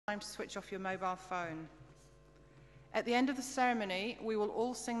time to switch off your mobile phone. At the end of the ceremony, we will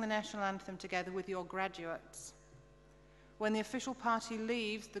all sing the national anthem together with your graduates. When the official party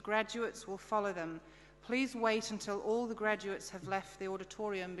leaves, the graduates will follow them. Please wait until all the graduates have left the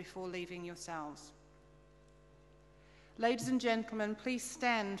auditorium before leaving yourselves. Ladies and gentlemen, please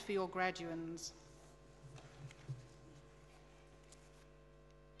stand for your graduands.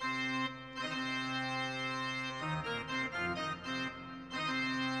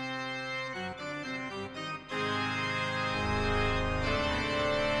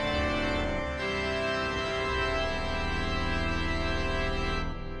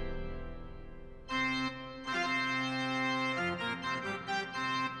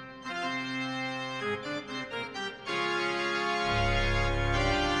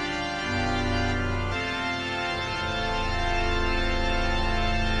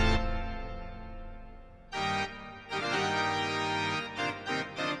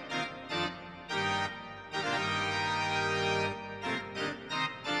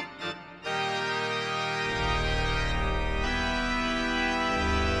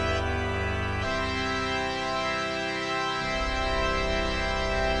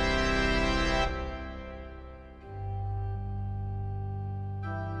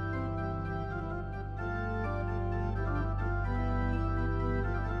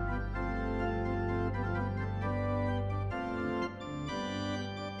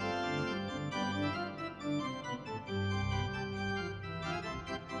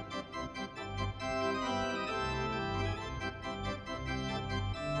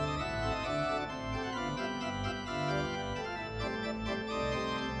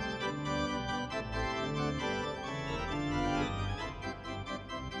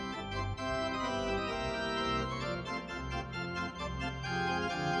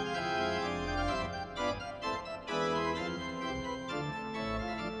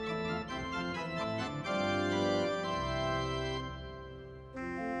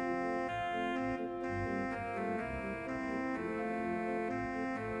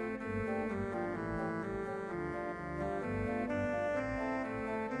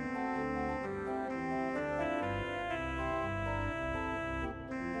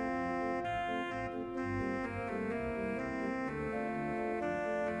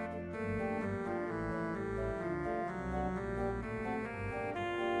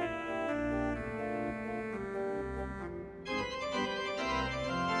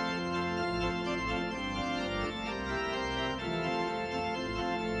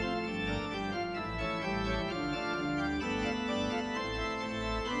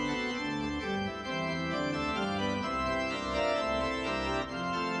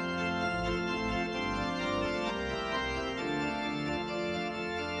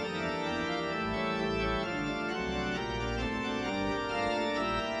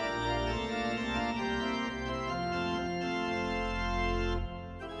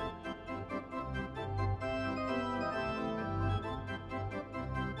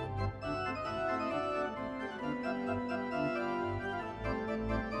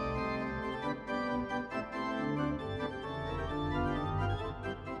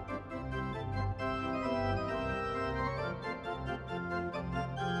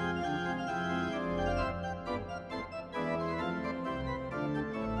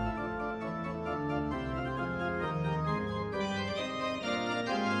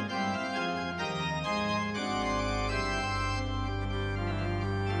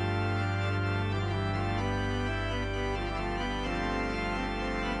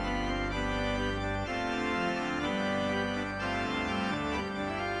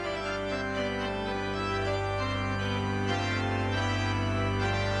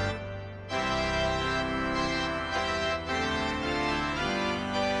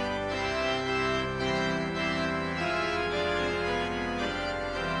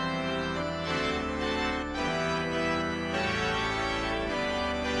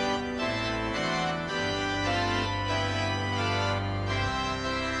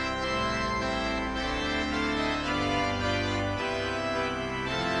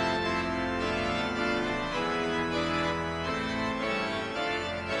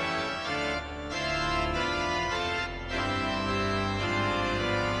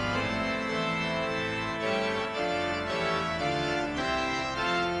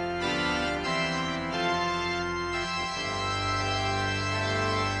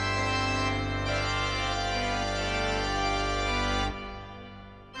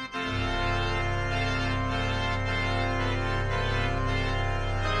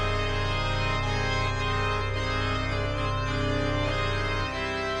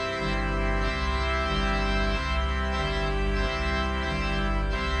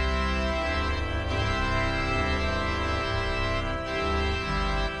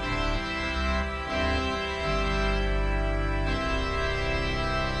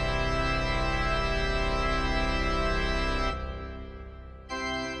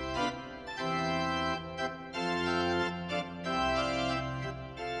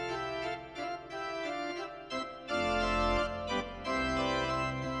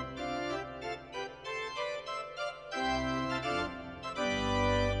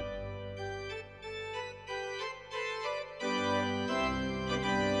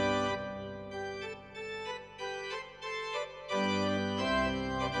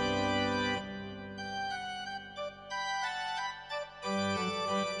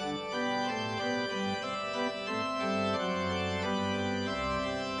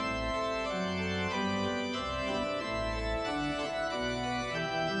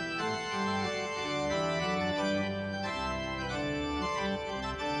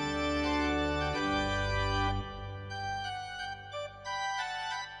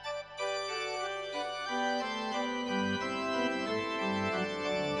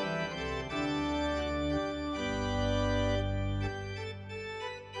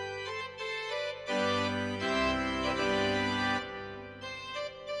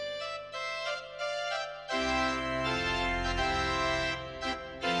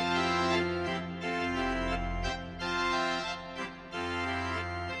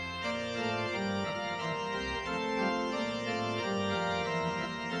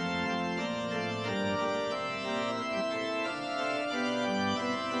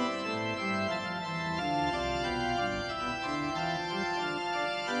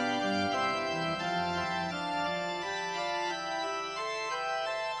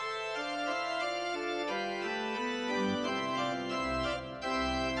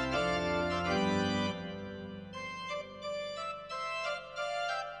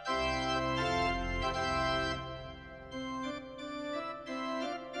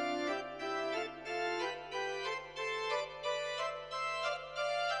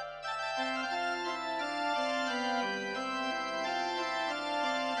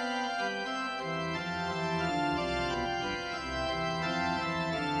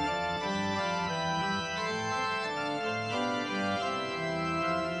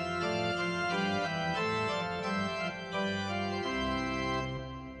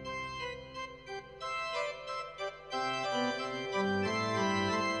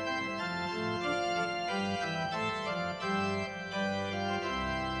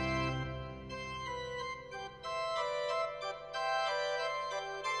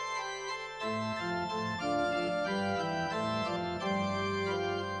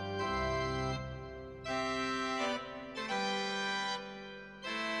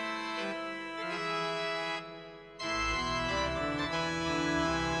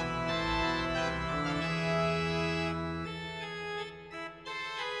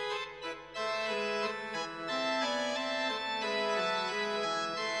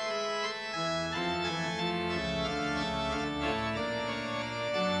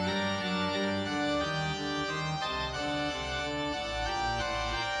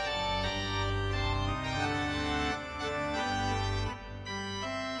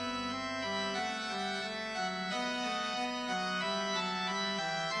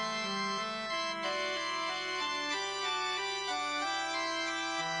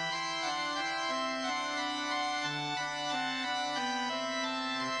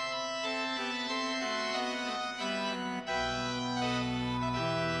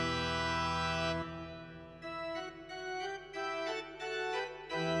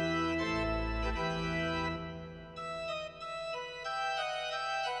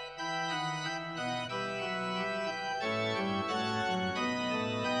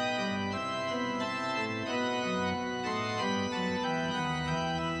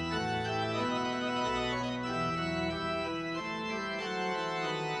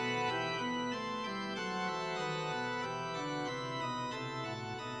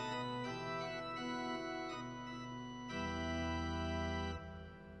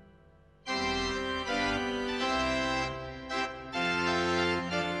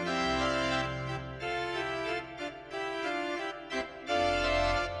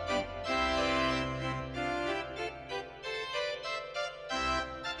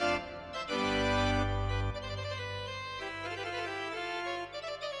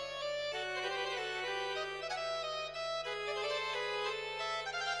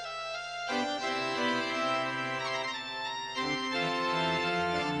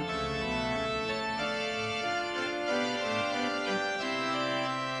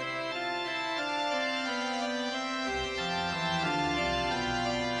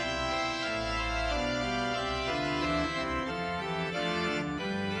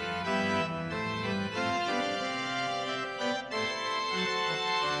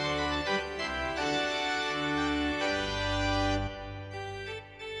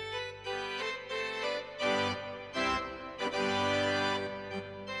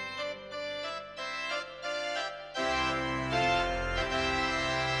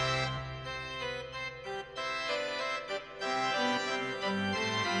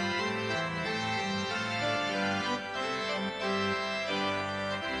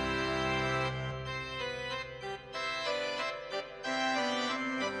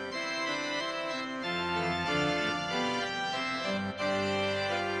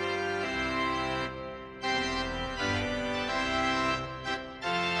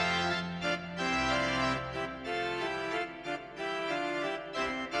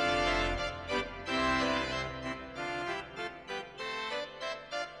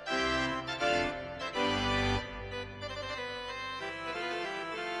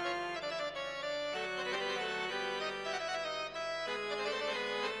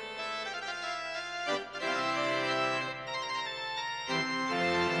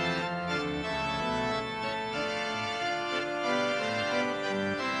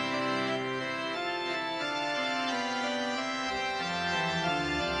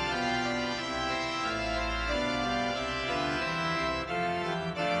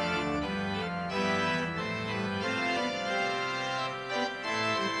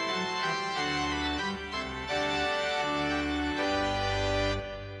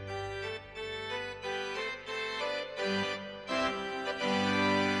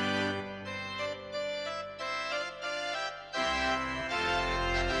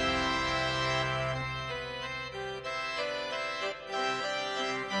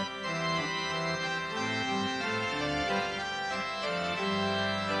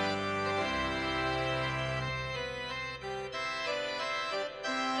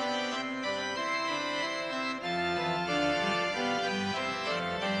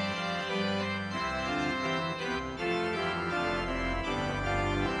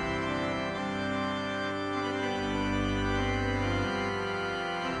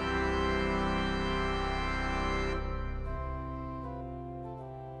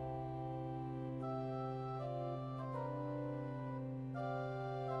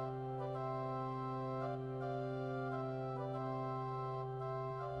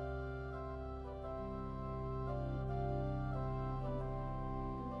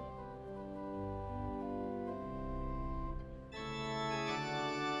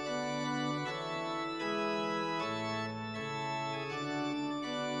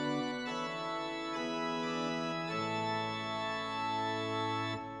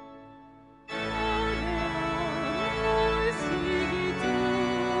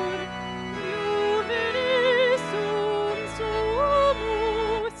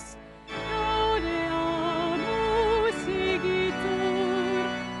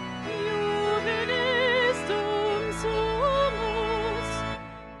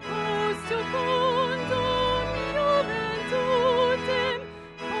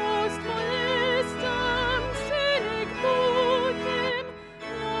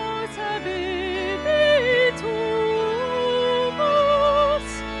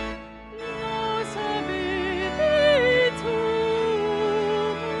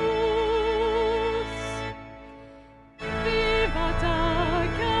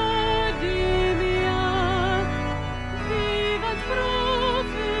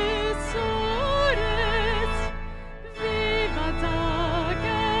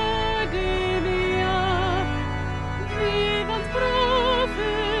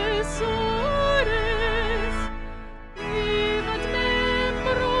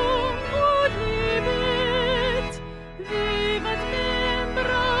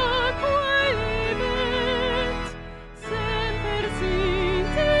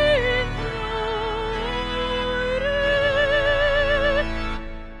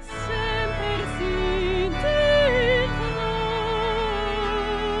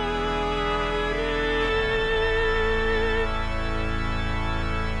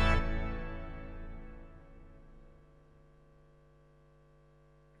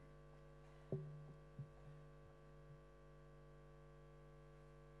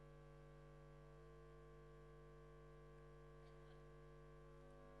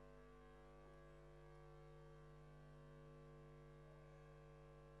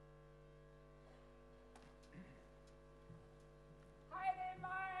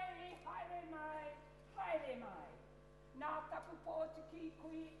 ki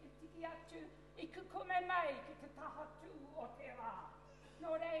kui e tiki atu I kukume mai ki te taha tū o te rā.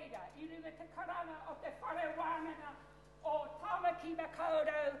 Nō reira, I runga te karanga o te whare wānanga o Tāmaki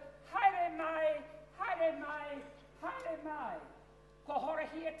Makaurau, haere mai, haere mai, haere mai. Ko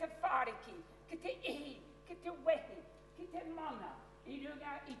horahia te whāriki, ki te ihi, ki te wehi, ki te mana, I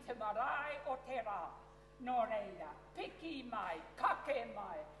runga I te marae o te rā. Nō reira, piki mai, kake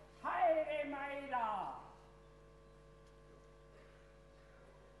mai, haere mai rā.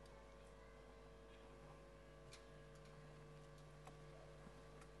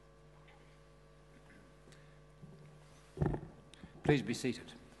 Please be seated.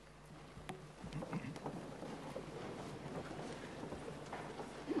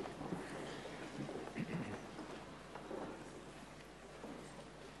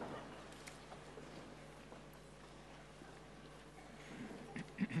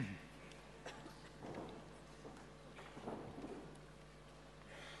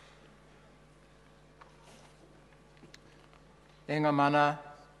 E ngā mana,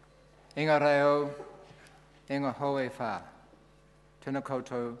 e ngā reo, e ngā hoe whā. Tēnā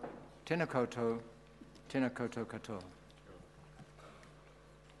koutou, tēnā koutou, tēnā koutou katoa.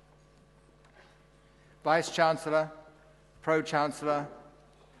 Vice-Chancellor, Pro-Chancellor,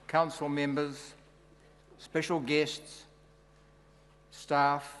 Council members, special guests,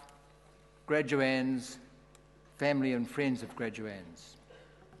 staff, graduands, family and friends of graduands.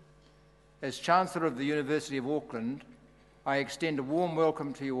 As Chancellor of the University of Auckland, I extend a warm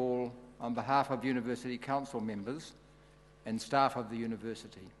welcome to you all on behalf of University Council members and staff of the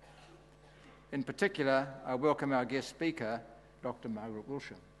university. In particular, I welcome our guest speaker, Dr. Margaret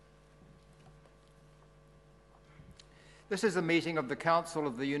Wilshire. This is a meeting of the Council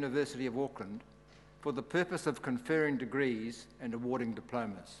of the University of Auckland for the purpose of conferring degrees and awarding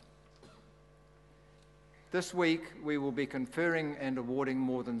diplomas. This week, we will be conferring and awarding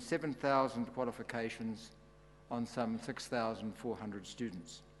more than 7,000 qualifications on some 6,400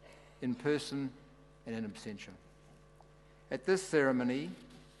 students, in person and in absentia. At this ceremony,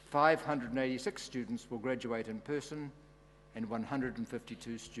 586 students will graduate in person and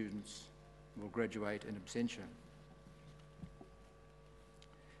 152 students will graduate in absentia.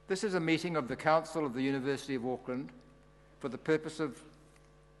 This is a meeting of the Council of the University of Auckland for the purpose of...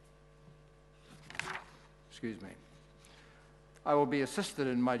 I will be assisted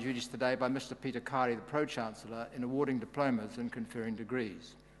in my duties today by Mr. Peter Kari, the Pro-Chancellor, in awarding diplomas and conferring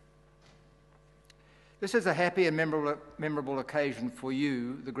degrees. This is a happy and memorable occasion for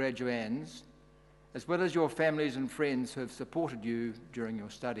you, the graduands, as well as your families and friends who have supported you during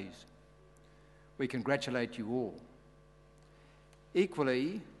your studies. We congratulate you all.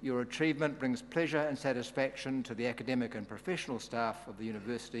 Equally, your achievement brings pleasure and satisfaction to the academic and professional staff of the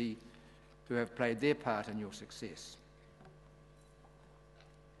university who have played their part in your success.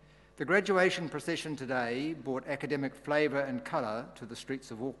 The graduation procession today brought academic flavour and colour to the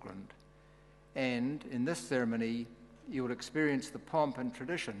streets of Auckland, and in this ceremony you will experience the pomp and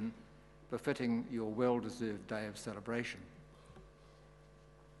tradition befitting your well-deserved day of celebration.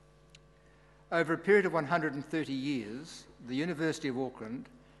 Over a period of 130 years, the University of Auckland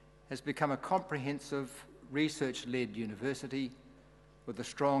has become a comprehensive, research-led university with a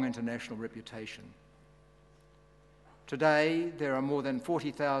strong international reputation. Today, there are more than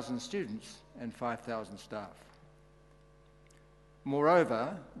 40,000 students and 5,000 staff.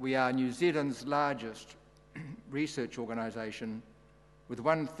 Moreover, we are New Zealand's largest research organisation with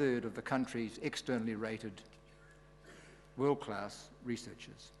 1/3 of the country's externally rated world-class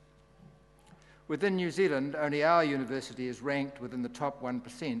researchers. Within New Zealand, only our university is ranked within the top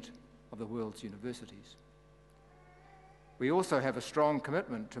 1% of the world's universities. We also have a strong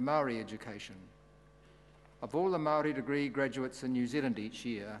commitment to Māori education. Of all the Māori degree graduates in New Zealand each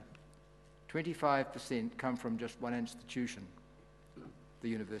year, 25% come from just one institution, the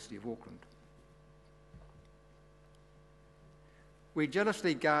University of Auckland. We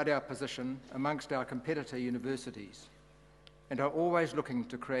jealously guard our position amongst our competitor universities and are always looking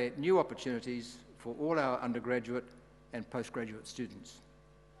to create new opportunities for all our undergraduate and postgraduate students.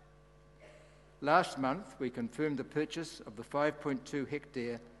 Last month, we confirmed the purchase of the 5.2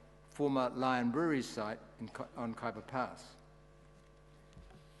 hectare former Lion Brewery site on Kaiba Pass.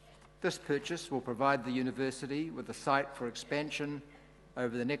 This purchase will provide the university with a site for expansion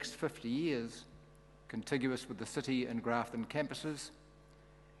over the next 50 years, contiguous with the City and Grafton campuses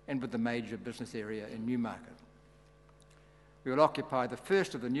and with the major business area in Newmarket. We will occupy the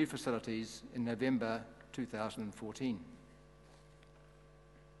first of the new facilities in November 2014.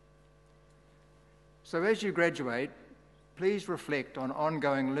 So as you graduate, please reflect on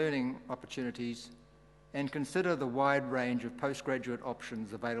ongoing learning opportunities and consider the wide range of postgraduate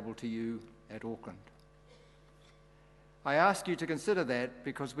options available to you at Auckland. I ask you to consider that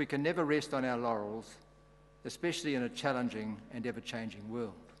because we can never rest on our laurels, especially in a challenging and ever-changing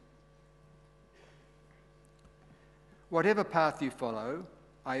world. Whatever path you follow,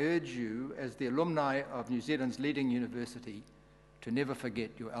 I urge you, as the alumni of New Zealand's leading university, to never forget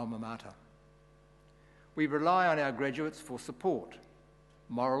your alma mater. We rely on our graduates for support,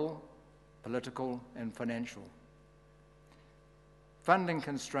 moral, political and financial. Funding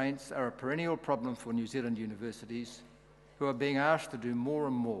constraints are a perennial problem for New Zealand universities, who are being asked to do more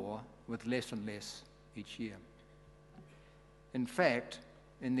and more with less and less each year. In fact,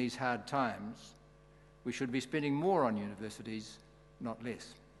 in these hard times, we should be spending more on universities, not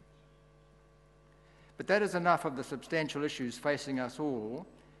less. But that is enough of the substantial issues facing us all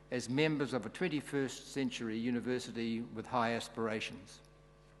as members of a 21st century university with high aspirations.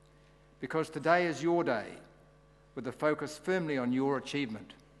 Because today is your day, with a focus firmly on your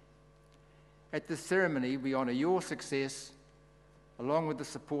achievement. At this ceremony, we honour your success, along with the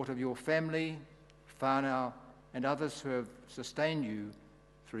support of your family, whānau, and others who have sustained you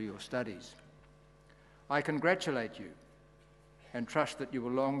through your studies. I congratulate you and trust that you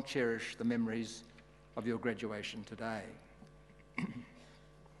will long cherish the memories of your graduation today.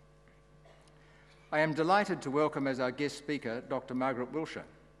 I am delighted to welcome as our guest speaker Dr. Margaret Wilshire.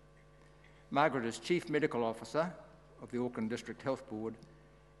 Margaret is Chief Medical Officer of the Auckland District Health Board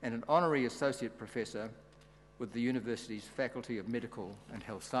and an Honorary Associate Professor with the university's Faculty of Medical and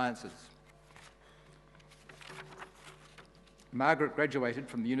Health Sciences. Margaret graduated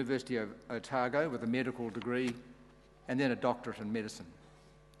from the University of Otago with a medical degree and then a doctorate in medicine.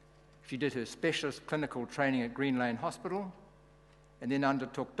 She did her specialist clinical training at Green Lane Hospital and then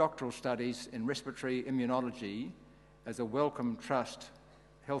undertook doctoral studies in respiratory immunology as a Wellcome Trust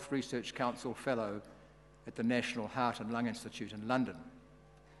Health Research Council Fellow at the National Heart and Lung Institute in London.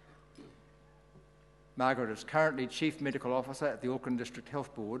 Margaret is currently Chief Medical Officer at the Auckland District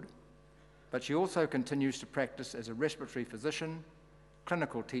Health Board, but she also continues to practice as a respiratory physician,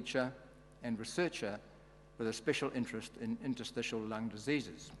 clinical teacher, and researcher with a special interest in interstitial lung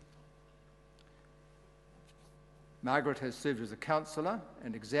diseases. Margaret has served as a counsellor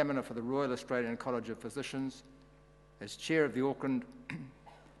and examiner for the Royal Australian College of Physicians, as chair of the Auckland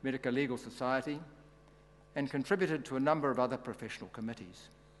Medical Legal Society, and contributed to a number of other professional committees.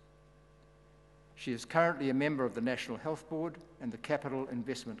 She is currently a member of the National Health Board and the Capital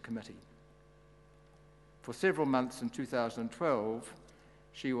Investment Committee. For several months in 2012,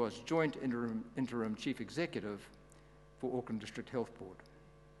 she was joint interim chief executive for Auckland District Health Board.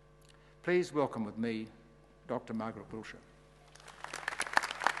 Please welcome with me Dr. Margaret Wilshire.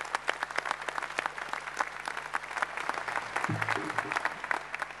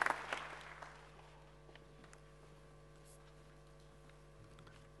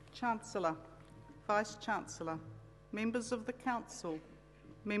 Chancellor, Vice-Chancellor, members of the Council,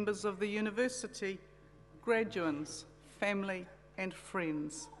 members of the University, graduands, family and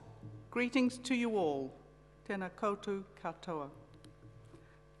friends. Greetings to you all. Tēnā koutou katoa.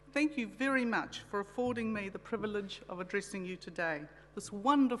 Thank you very much for affording me the privilege of addressing you today, this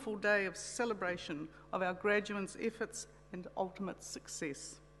wonderful day of celebration of our graduates' efforts and ultimate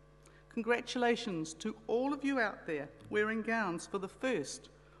success. Congratulations to all of you out there wearing gowns for the first,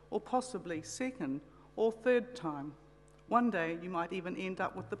 or possibly second or third time. One day you might even end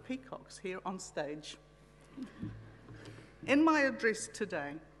up with the peacocks here on stage. In my address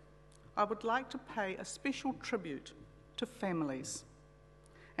today, I would like to pay a special tribute to families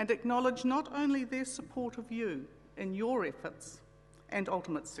and acknowledge not only their support of you in your efforts and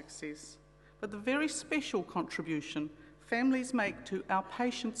ultimate success, but the very special contribution families make to our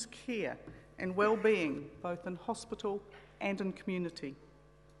patients' care and well-being, both in hospital and in community.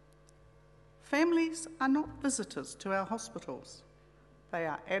 Families are not visitors to our hospitals. They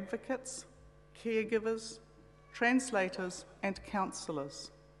are advocates, caregivers, translators and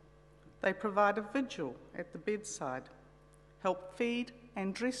counsellors. They provide a vigil at the bedside, help feed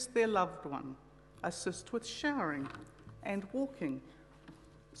and dress their loved one, assist with showering and walking,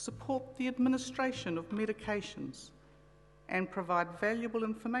 support the administration of medications, and provide valuable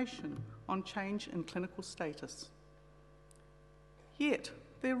information on change in clinical status. Yet,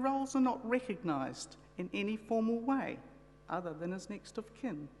 their roles are not recognised in any formal way other than as next of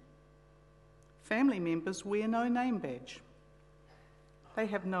kin. Family members wear no name badge. They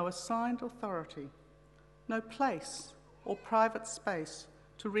have no assigned authority, no place or private space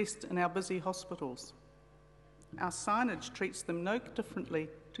to rest in our busy hospitals. Our signage treats them no differently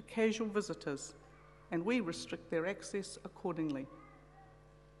to casual visitors, and we restrict their access accordingly.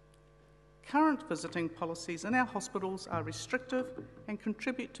 Current visiting policies in our hospitals are restrictive and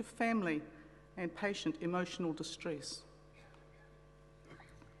contribute to family and patient emotional distress.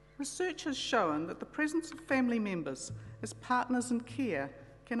 Research has shown that the presence of family members as partners in care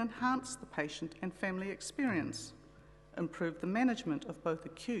can enhance the patient and family experience, improve the management of both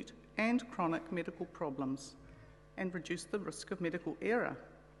acute and chronic medical problems, and reduce the risk of medical error,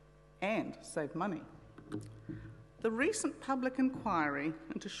 and save money. The recent public inquiry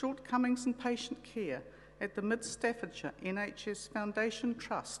into shortcomings in patient care at the Mid Staffordshire NHS Foundation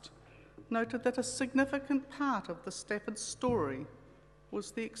Trust noted that a significant part of the Stafford story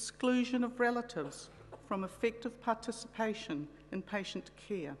was the exclusion of relatives from effective participation in patient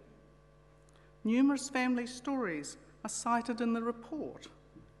care. Numerous family stories are cited in the report,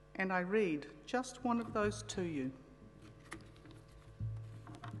 and I read just one of those to you.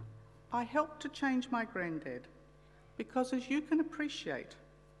 I helped to change my granddad because, as you can appreciate,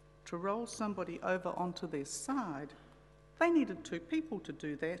 to roll somebody over onto their side, they needed 2 people to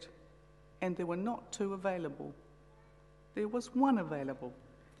do that, and there were not 2 available. There was 1 available,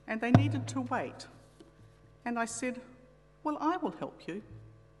 and they needed to wait. And I said, "Well, I will help you."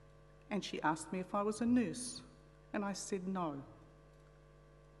 And she asked me if I was a nurse, and I said no.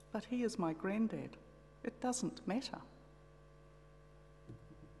 But he is my granddad. It doesn't matter.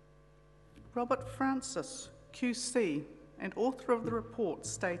 Robert Francis, QC, and author of the report,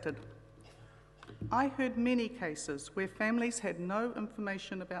 stated, "I heard many cases where families had no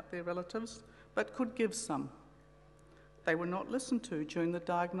information about their relatives but could give some. They were not listened to during the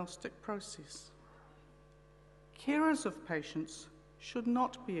diagnostic process. Carers of patients should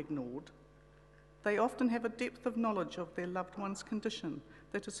not be ignored. They often have a depth of knowledge of their loved one's condition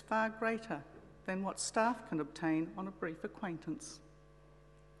that is far greater than what staff can obtain on a brief acquaintance."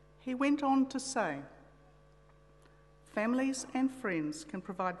 He went on to say, "Families and friends can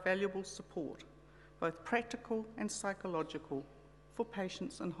provide valuable support, both practical and psychological, for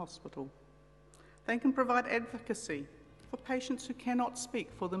patients in hospital. They can provide advocacy for patients who cannot speak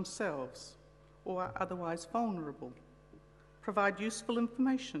for themselves or are otherwise vulnerable, provide useful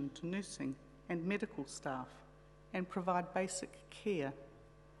information to nursing and medical staff, and provide basic care.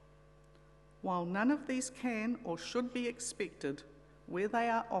 While none of these can or should be expected, where they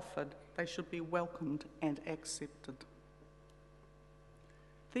are offered, they should be welcomed and accepted."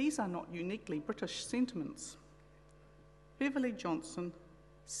 These are not uniquely British sentiments. Beverly Johnson,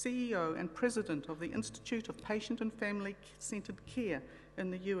 CEO and President of the Institute of Patient and Family-Centred Care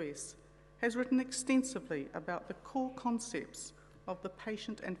in the US, has written extensively about the core concepts of the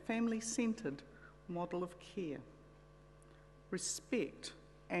patient and family-centred model of care: respect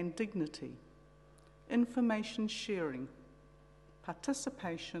and dignity, information sharing,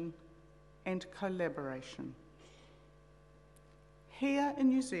 participation and collaboration. Here in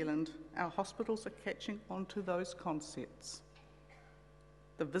New Zealand, our hospitals are catching on to those concepts.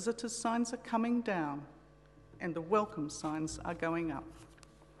 The visitors' signs are coming down and the welcome signs are going up.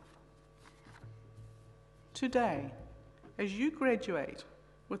 Today, as you graduate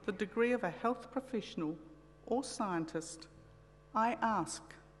with the degree of a health professional or scientist, I ask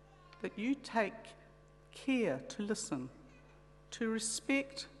that you take care to listen, to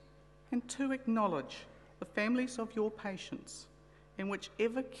respect and to acknowledge the families of your patients in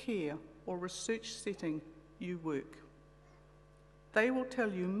whichever care or research setting you work. They will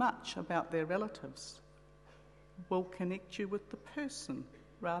tell you much about their relatives, will connect you with the person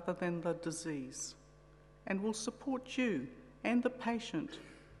rather than the disease, and will support you and the patient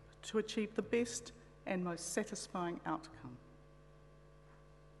to achieve the best and most satisfying outcome.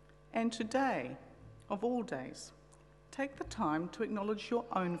 And today, of all days, take the time to acknowledge your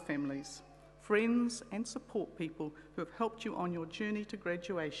own families, friends and support people who have helped you on your journey to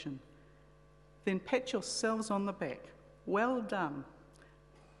graduation. Then pat yourselves on the back. Well done.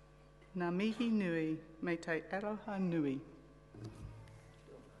 Ngā mihi nui me te aroha nui.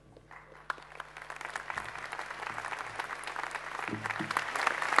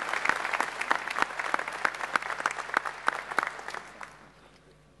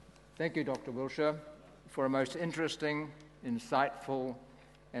 Thank you, Dr. Wilshire, for a most interesting, insightful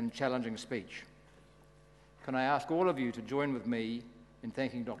and challenging speech. Can I ask all of you to join with me in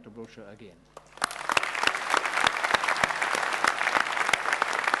thanking Dr. Wilshire again?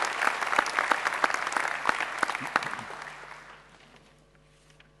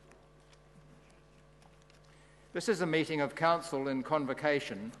 This is a meeting of Council in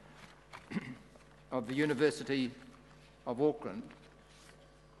Convocation of the University of Auckland,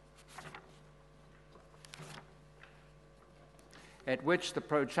 at which the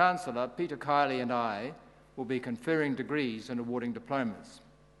Pro-Chancellor, Peter Kiley, and I will be conferring degrees and awarding diplomas.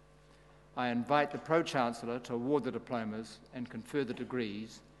 I invite the Pro-Chancellor to award the diplomas and confer the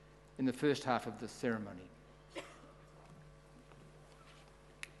degrees in the first half of this ceremony.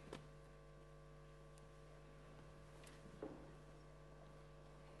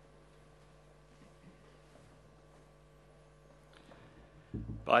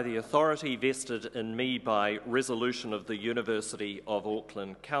 By the authority vested in me by resolution of the University of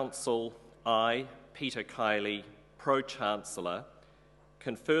Auckland Council, I, Peter Kiley, Pro-Chancellor,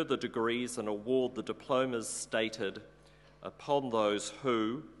 confer the degrees and award the diplomas stated upon those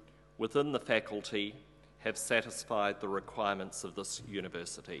who, within the faculty, have satisfied the requirements of this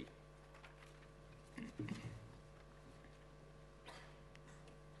university.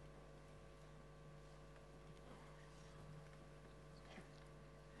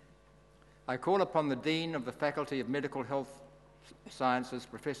 I call upon the Dean of the Faculty of Medical Health Sciences,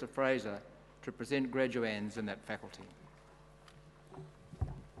 Professor Fraser, to present graduands in that faculty.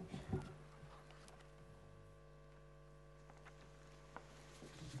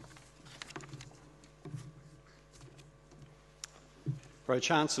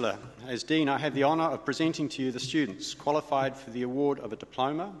 Pro-Chancellor, as Dean, I have the honour of presenting to you the students qualified for the award of a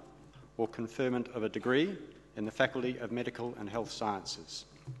diploma or conferment of a degree in the Faculty of Medical and Health Sciences.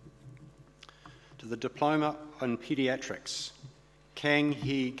 To the Diploma in Paediatrics, Kang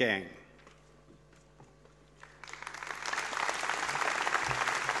Hee Gang.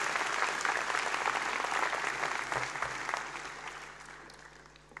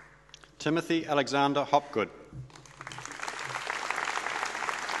 Timothy Alexander Hopgood.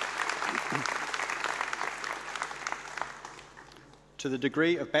 To the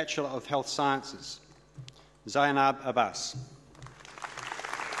degree of Bachelor of Health Sciences, Zainab Abbas.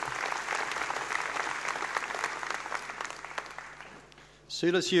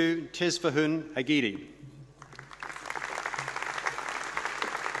 Sulasyu Tesfahun Agidi.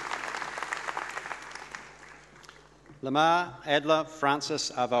 Lamar Adler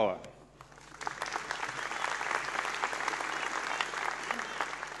Francis Avoa.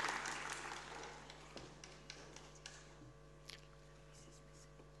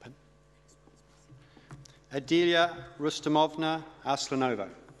 Adelia Rustamovna Aslanova.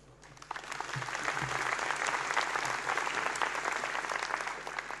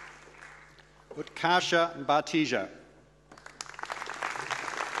 Utkasha Bhatija.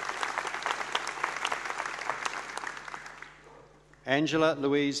 Angela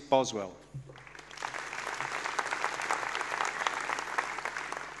Louise Boswell.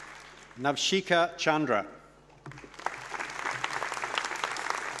 Navshika Chandra.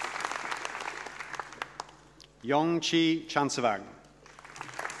 Yongchi Chansavang.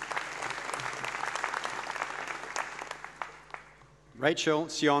 Rachel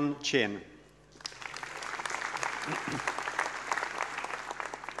Sion Chen.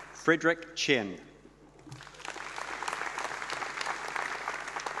 Frederick Chen.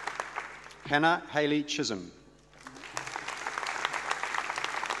 Hannah Haley Chisholm.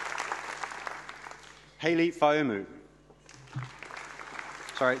 Hayley Faumu.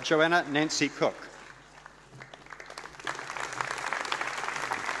 Joanna Nancy Cook.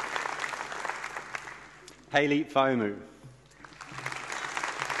 Hayley Faumu.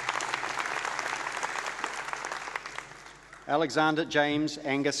 Alexander James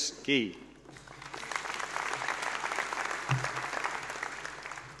Angus Gee.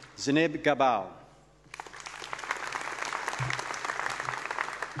 Zineb Gabal.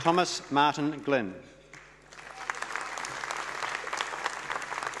 Thomas Martin Glynn.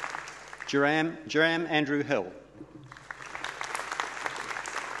 Joram Andrew Hill.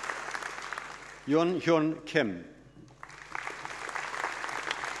 Yun Hyun Kim.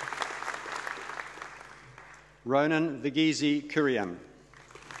 Ronan Vigizi Kuriam.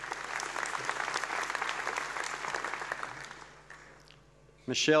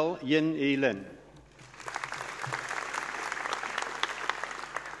 Michelle Yin E. Lin.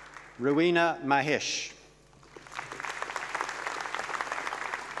 Rowena Mahesh.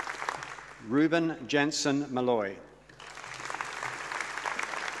 Ruben Jansen Malloy.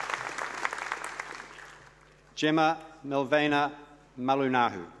 Gemma Milvana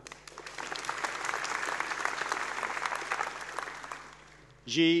Malunahu.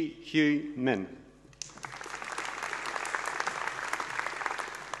 Ji Hugh Min.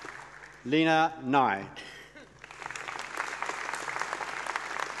 Lena Nai.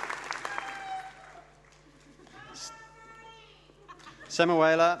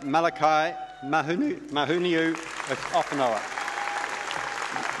 Samuela Malachi Mahuniu Opanoa.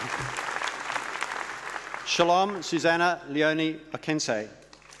 Shalom Susanna Leone Okense.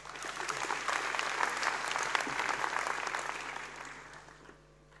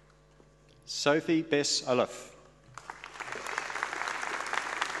 Sophie Bess Olaf.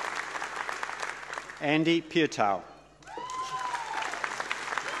 Andy Pietau.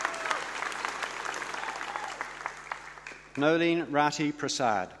 Nolene Rati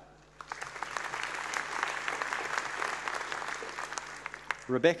Prasad.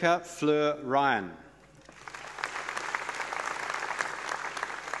 Rebecca Fleur Ryan.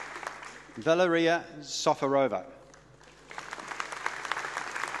 Valeria Sofarova.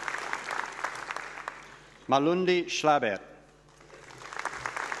 Malundi Schlabert.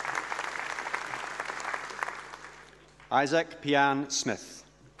 Isaac Pian Smith.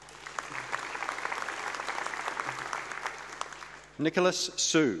 Nicholas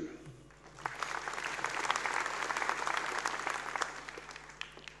Sue.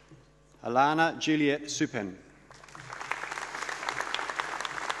 Alana Juliet Supin.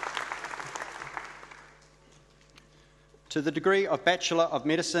 To the degree of Bachelor of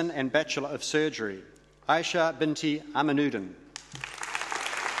Medicine and Bachelor of Surgery, Aisha Binti Aminuddin.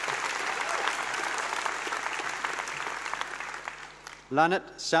 Lanit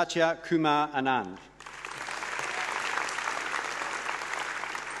Satya Kumar Anand.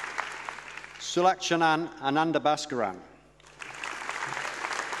 Sulakshanan Anandabhaskaran.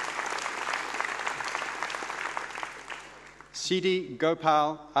 Sidi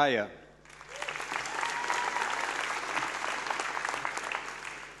Gopal Iyer.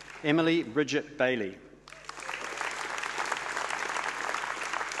 Emily Bridget Bailey.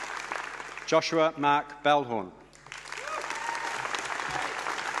 Joshua Mark Balhorn.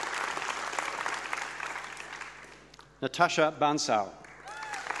 Natasha Bansal.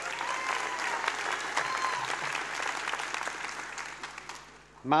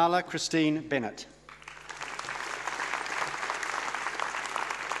 Marla Christine Bennett.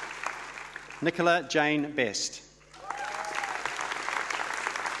 Nicola Jane Best.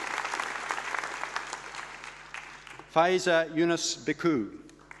 Faiza Yunus Biku.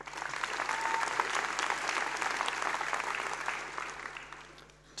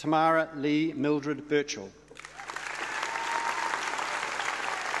 Tamara Lee Mildred Birchall.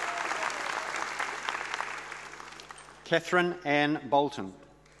 Catherine Ann Bolton.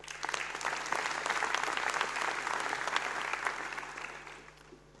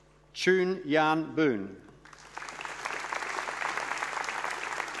 Chun Yan Boone.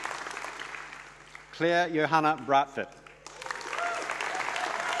 Claire Johanna Bratford.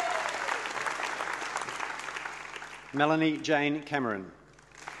 Melanie Jane Cameron.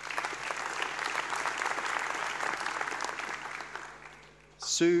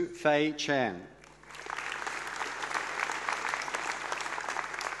 Sue Fei Chan.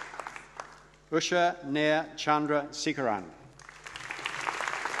 Usha Nair Chandra Sikaran.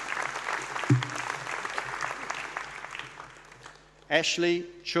 Ashley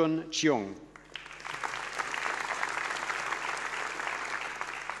Chun Cheong.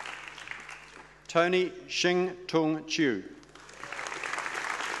 Tony Xing Tung Chiu.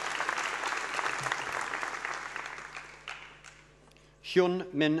 Hyun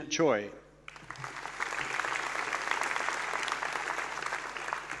Min Choi.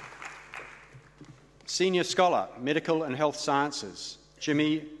 Senior Scholar, Medical and Health Sciences,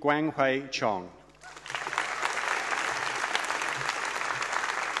 Jimmy Guanghui Chong.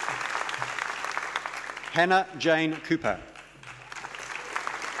 Hannah Jane Cooper.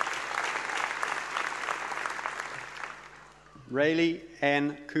 Rayleigh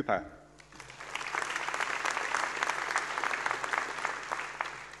Ann Cooper.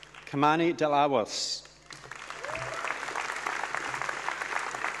 Kamani Delawas.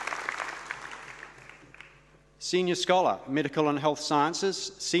 Senior Scholar, Medical and Health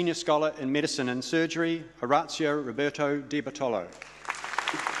Sciences, Senior Scholar in Medicine and Surgery, Horacio Roberto Di Bartolo.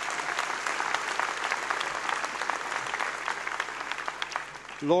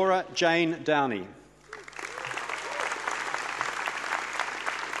 Laura Jane Downey.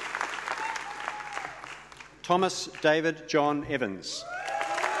 Thomas David John Evans.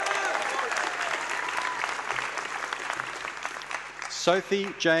 Sophie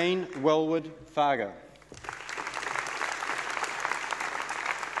Jane Wellwood Fargo.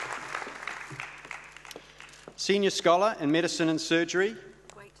 Senior Scholar in Medicine and Surgery,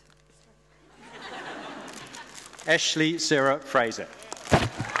 Ashley Sarah Fraser.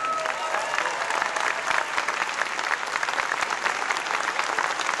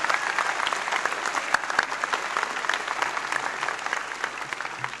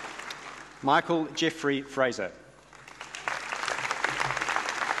 Michael Jeffrey Fraser.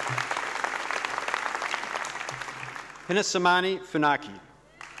 Hinasamani Funaki.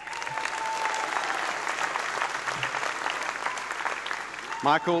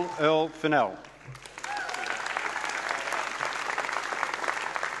 Michael Earl Fennell.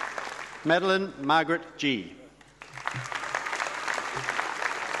 Madeline Margaret G.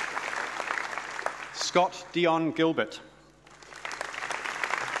 Scott Dion Gilbert.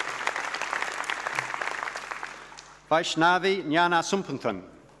 Vaishnavi Nyana Sumpanthan.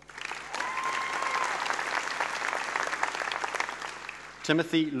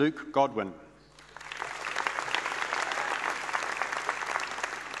 Timothy Luke Godwin.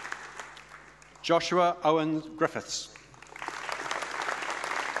 Joshua Owen Griffiths.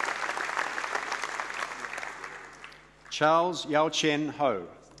 Charles Yao Chen Ho.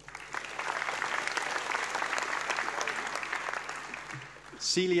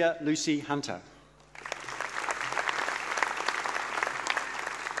 Celia Lucy Hunter.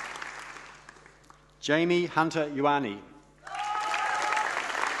 Jamie Hunter Ioane.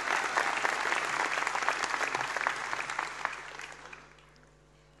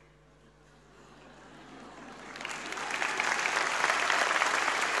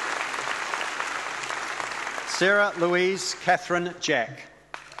 Sarah Louise Catherine Jack.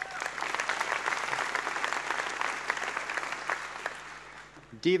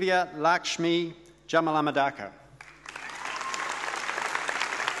 Divya Lakshmi Jamalamadaka.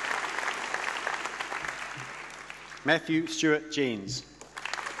 Matthew Stewart Jeans.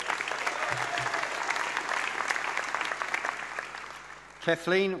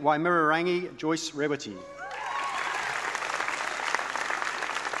 Kathleen Waimurarangi Joyce Rewity.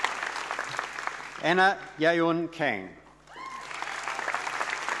 Anna Yaeun Kang.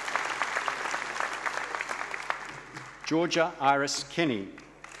 Georgia Iris Kenny.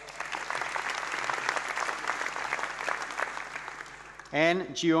 Anne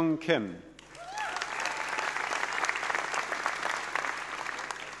Jeong Kim.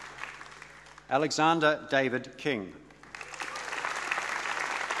 Alexander David King.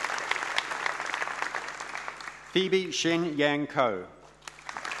 Phoebe Shen Yang Ko.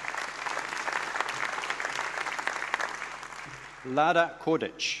 Lada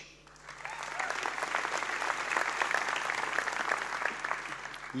Kordich.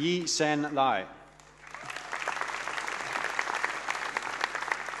 Yi San Lai.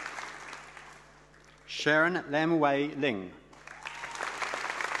 Sharon Lam Wei Ling.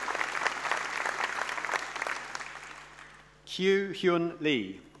 Kyu Hyun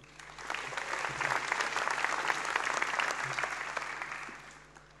Lee.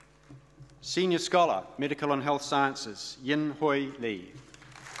 Senior Scholar, Medical and Health Sciences, Yin Hoi Lee.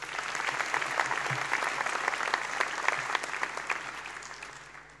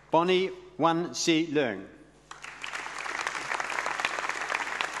 Bonnie Wan Si Leung.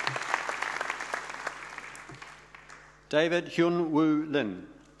 David Hyun Woo Lin.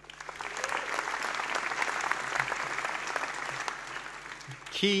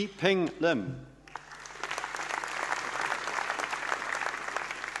 Ki Ping Lim.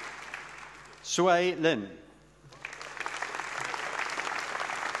 Sui Lin.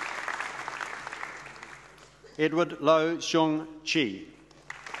 Edward Lo Xiong Chi.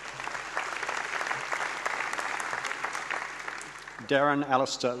 Darren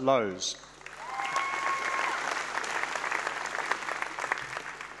Alistair Lowes.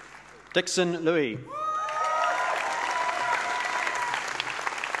 Dixon Louis.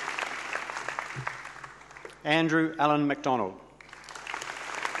 Andrew Allen MacDonald.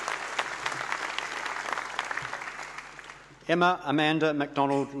 Emma Amanda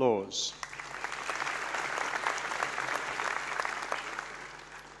MacDonald Laws.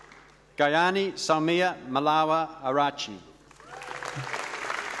 Gayani Saumia Malawa Arachi.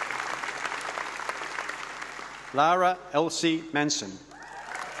 Lara Elsie Manson.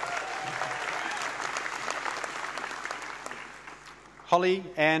 Holly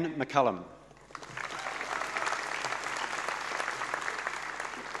Ann McCullum.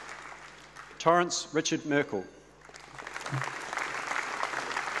 Torrance Richard Merkel.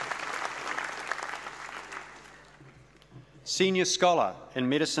 Senior Scholar in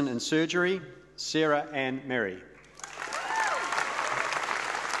Medicine and Surgery, Sarah Ann Merry.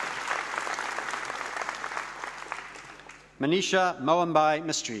 Manisha Moambai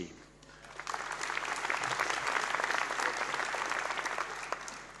Mystery.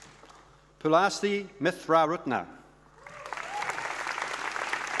 Pulasti Mithra Rutna.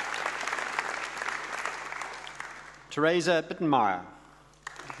 Teresa Bittenmeyer.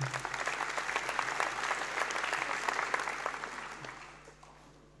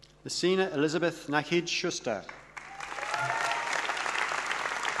 Lucina Elizabeth Nahid Schuster.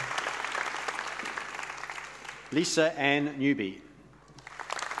 Lisa Ann Newby.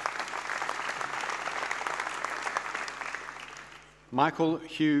 Michael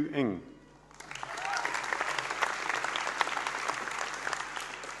Hugh Ing.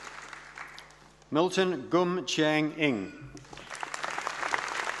 Milton Gum Chiang Ing.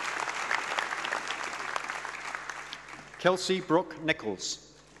 Kelsey Brooke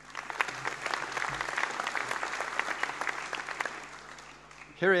Nichols.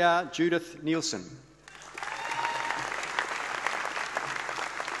 Hiria Judith Nielsen.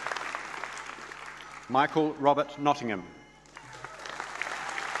 Michael Robert Nottingham.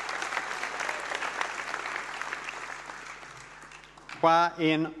 Hua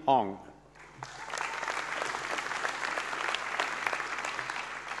En Ong.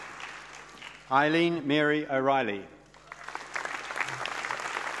 Eileen Mary O'Reilly.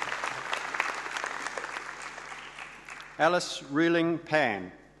 Alice Ruling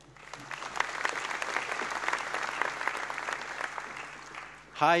Pan.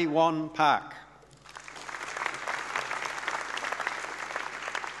 Hai Wan Park.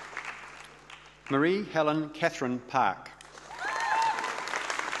 Marie Helen Catherine Park.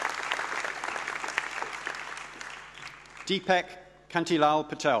 Deepak Kantilal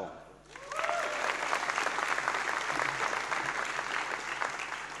Patel.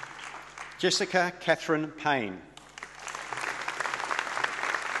 Jessica Catherine Payne.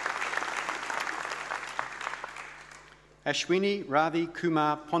 Ashwini Ravi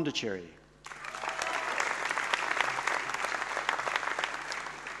Kumar Pondicherry.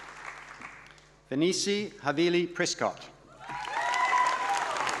 Venisi Havili Prescott.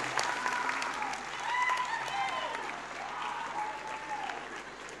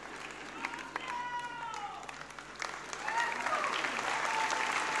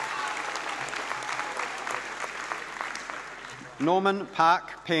 Norman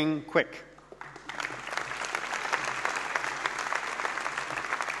Park Peng Quick.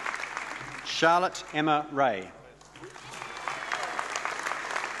 Charlotte Emma Ray.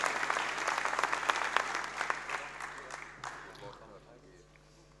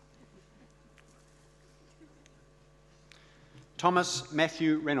 Thomas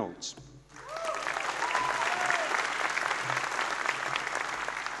Matthew Reynolds.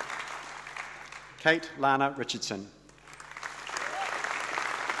 Kate Lana Richardson.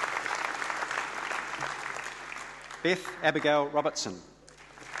 Beth Abigail Robertson.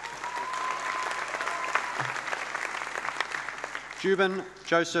 Juban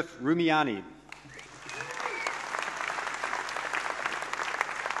Joseph Rumiani.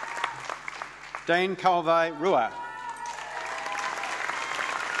 Dane Kalvai Rua.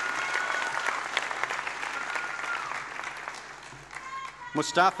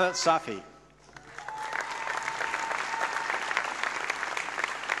 Mustafa Safi.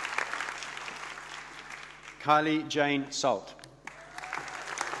 Kylie Jane Salt.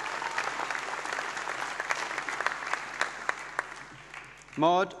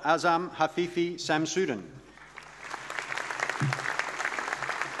 Maud Azam Hafifi Samsudin.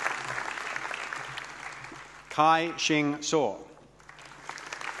 Kai Shing Saw.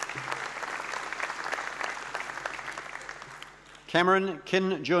 Cameron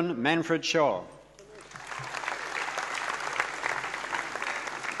Kin Jun Manfred Shaw.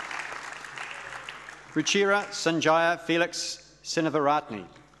 Ruchira Sanjaya Felix Sinavaratni.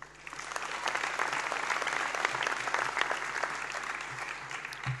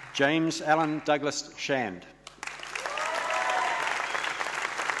 James Allen Douglas Shand.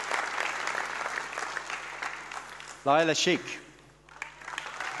 Laila Sheikh.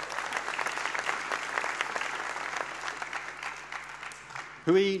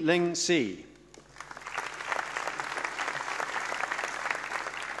 Hui Ling Si.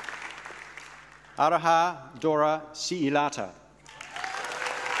 Araha Dora Siilata.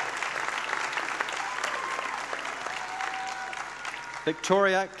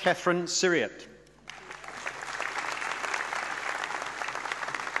 Victoria Catherine Siriot.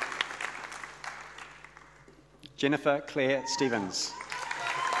 Jennifer Claire Stevens.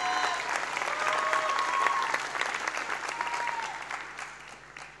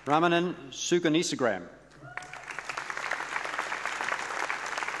 Ramanan Suganisagram.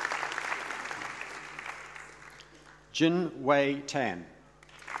 Jin Wei Tan.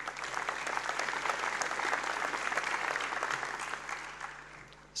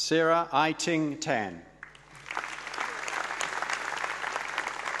 Sarah I Ting Tan.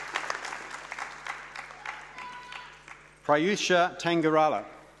 Prayusha Tangarala.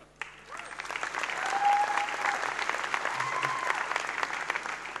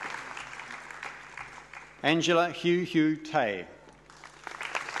 Angela Hu Hu Tay.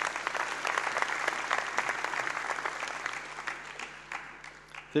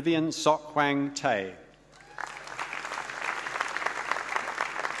 Vivian Sok Wang Tay.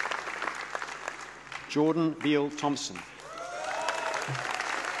 Jordan Beale Thompson.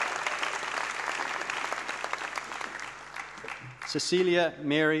 Cecilia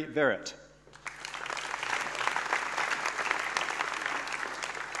Mary Verrett.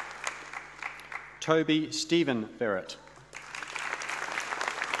 Toby Stephen Verrett.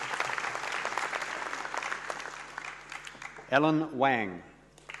 Ellen Wang.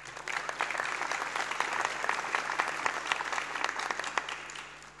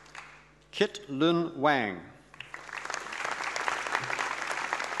 Kit Lun Wang.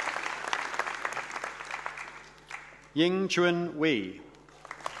 Ying Chun Wei.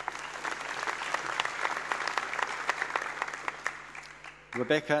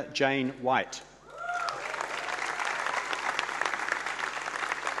 Rebecca Jane White.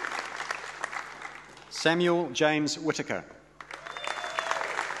 Samuel James Whittaker.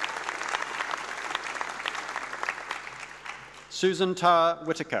 Susan Tara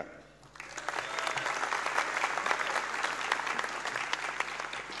Whittaker.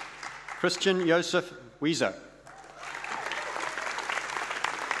 Christian Joseph Wieser.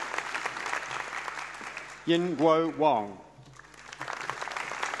 Yin Guo Wong.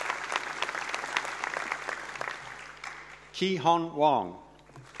 Ki Hon Wong.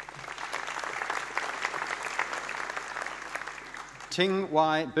 Ting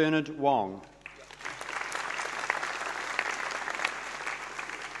Wai Bernard Wong.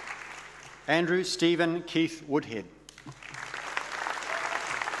 Andrew Stephen Keith Woodhead.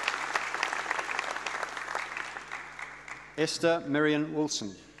 Esther Miriam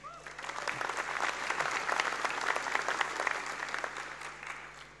Wilson.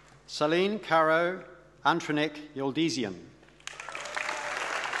 Celine Caro Antronek Yildizian.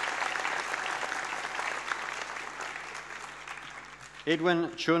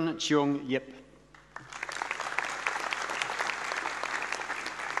 Edwin Chun Cheong Yip.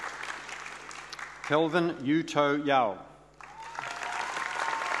 Kelvin Yuto Yao.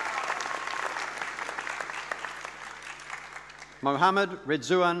 Mohammed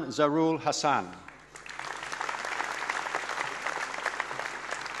Redzuan Zarul Hassan.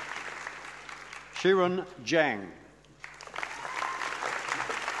 Shirun Jang.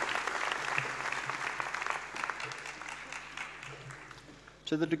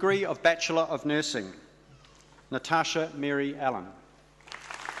 To the degree of Bachelor of Nursing, Natasha Mary Allen.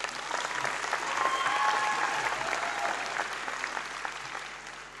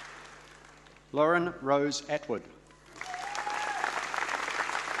 Lauren Rose Atwood.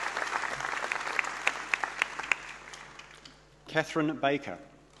 Catherine Baker.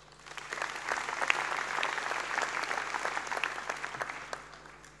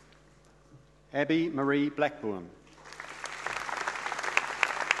 Abby Marie Blackburn.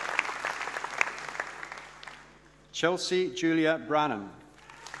 Chelsea Julia Brannan.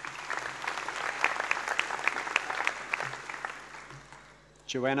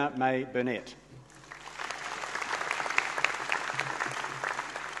 Joanna May Burnett.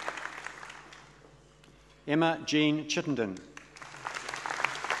 Emma Jean Chittenden.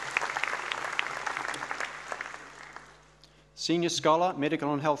 Senior Scholar,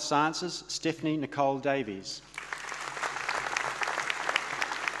 Medical and Health Sciences, Stephanie Nicole Davies.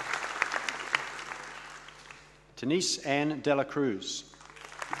 Denise Ann Dela Cruz.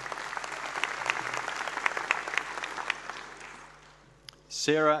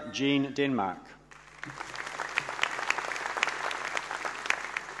 Sarah Jean Denmark.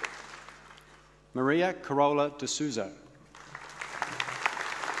 Maria Carola de Souza.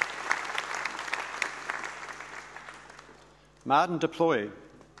 Martin Deploy.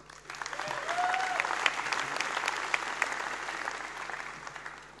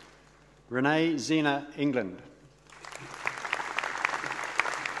 Renee Zena England.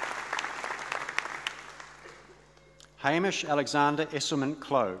 Hamish Alexander Esselman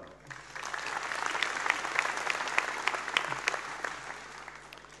Clough.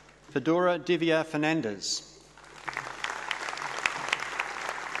 Fedora Divya Fernandez.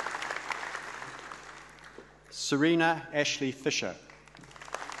 Serena Ashley Fisher.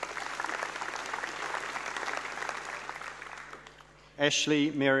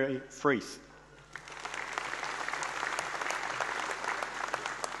 Ashley Mary Freeth.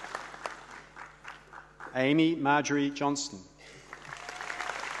 Amy Marjorie Johnston.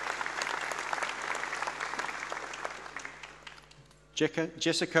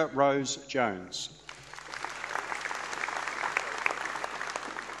 Jessica Rose Jones.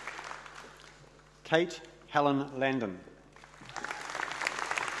 Kate Helen Landon.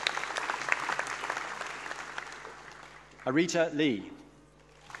 Arita Lee.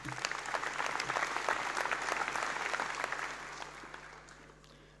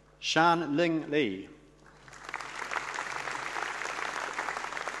 Shan Ling Lee.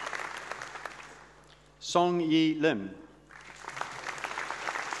 Song Yi Lim.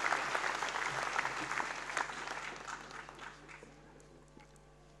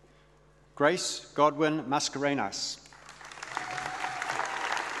 Grace Godwin Mascarenas.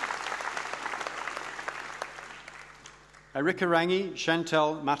 Arikarangi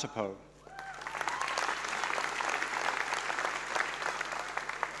Chantel Matapo.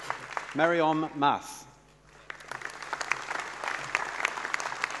 Mariom Math.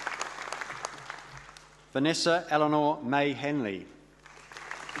 Vanessa Eleanor May Henley.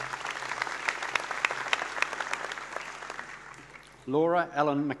 Laura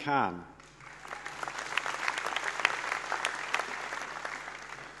Ellen McCann.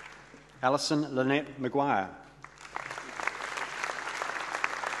 Alison Lynette Maguire.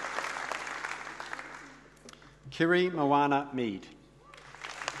 Kiri Moana Mead.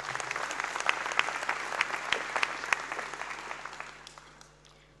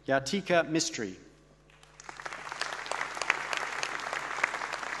 Yatika Mystery.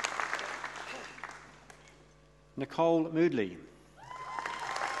 Nicole Moodley.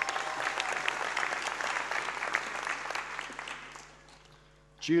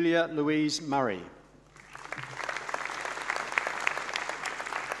 Julia Louise Murray.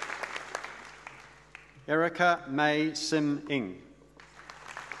 Erica May Sim Ing.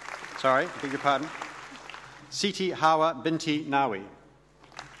 Sorry, beg your pardon. Siti Hawa Binti Nawi.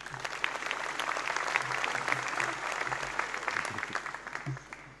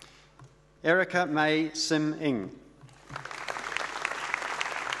 Erica May Sim Ing.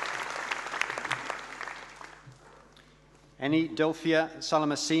 Annie Delphia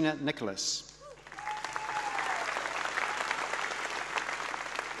Salamasina Nicholas.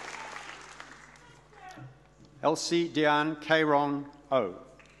 Elsie Diane Kairon O.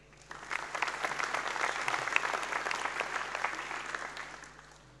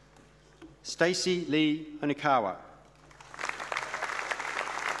 Stacey Lee Honikawa.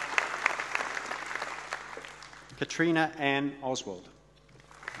 Katrina Ann Oswald.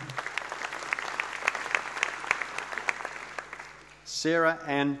 Sarah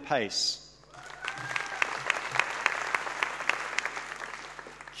Ann Pace.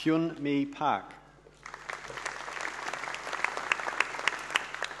 Hyun Mi Park.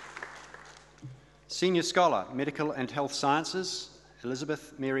 Senior Scholar, Medical and Health Sciences,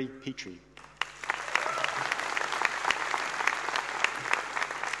 Elizabeth Mary Petrie.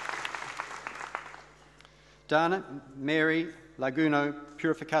 Dana Mary Laguno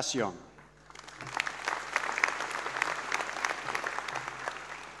Purificacion.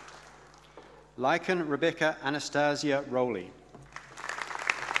 Lycan Rebecca Anastasia Rowley.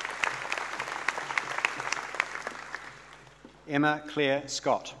 Emma Claire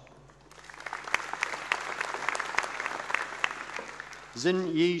Scott.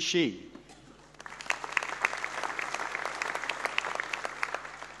 Zin Yi Shi.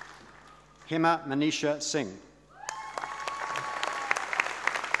 Hema Manisha Singh.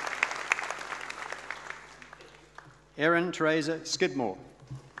 Erin Teresa Skidmore.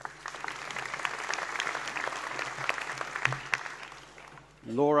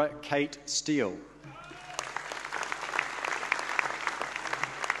 Laura Kate Steele.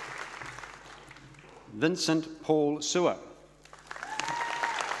 Vincent Paul Sewer.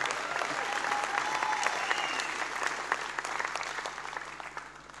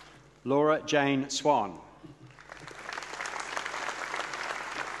 Laura Jane Swan.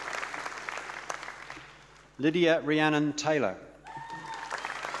 Lydia Rhiannon Taylor.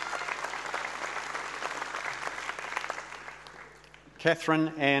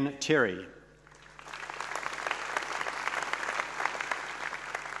 Catherine Ann Terry.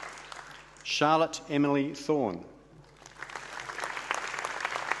 Charlotte Emily Thorne.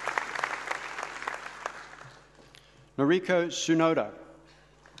 Noriko Tsunoda.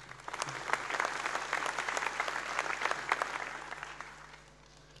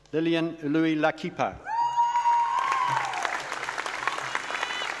 Lillian Ului Lakipa.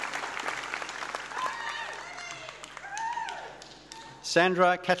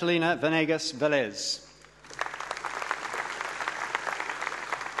 Sandra Catalina Venegas Velez.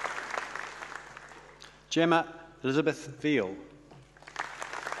 Gemma Elizabeth Veal.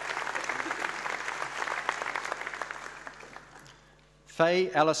 Faye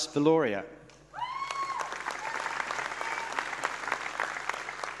Alice Valoria.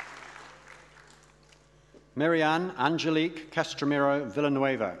 Marianne Angelique Castromero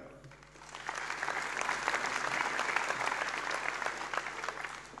Villanueva.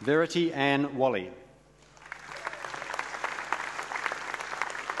 Verity Ann Wally.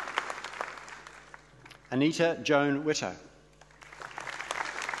 Anita Joan Witter.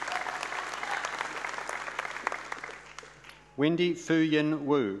 Wendy Fu Yin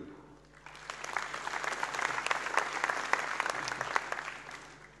Wu.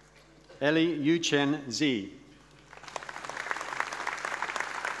 Ellie Yu Chen Zi.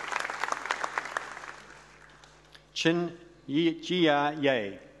 Chin Jia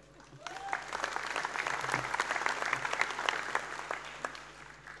Ye.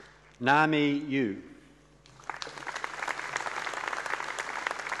 Nami Yu.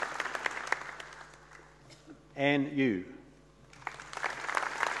 Anne Yu.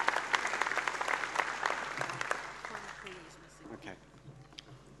 Okay.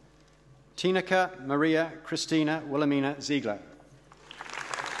 Tinika Maria Christina Wilhelmina Ziegler.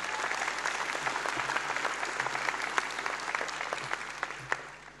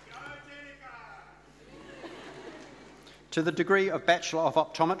 To the degree of Bachelor of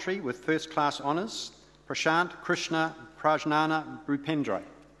Optometry with First Class Honours, Prashant Krishna Prajnana Brupendra.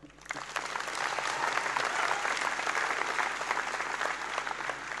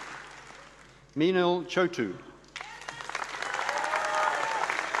 Meenal Chotu.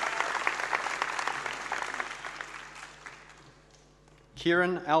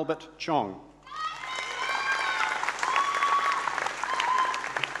 Kieran Albert Chong.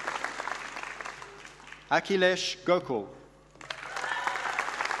 Akhilesh Gokul.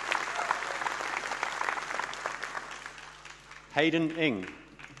 Hayden Ing.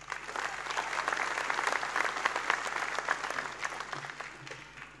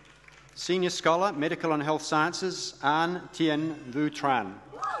 Senior Scholar, Medical and Health Sciences, An Tien Vu Tran.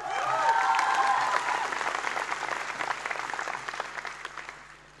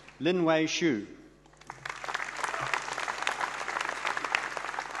 Lin Wei Shu.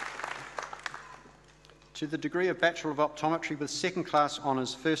 To the degree of Bachelor of Optometry with Second Class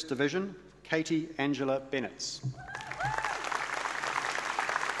Honours First Division, Katie Angela Bennetts.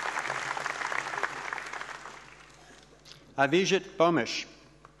 Avijit Bomish.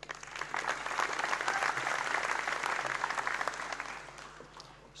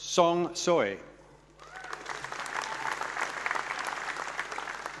 Song Soy.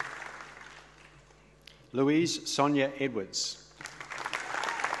 Louise Sonia Edwards.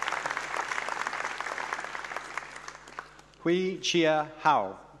 Hui Chia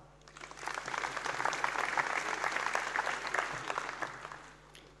Hao.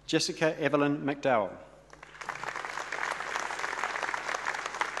 Jessica Evelyn McDowell.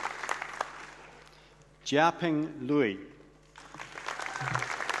 Jiaping Lui.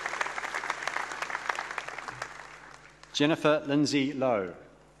 Jennifer Lindsay Lowe.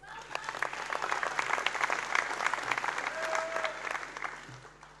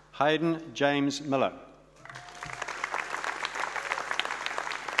 Hayden James Miller.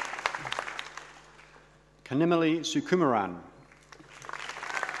 Kanimali Sukumaran.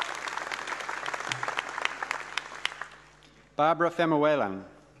 Barbara Famuelan.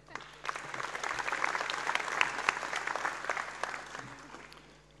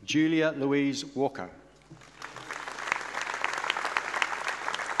 Julia Louise Walker.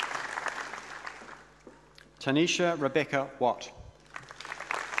 Tanisha Rebecca Watt.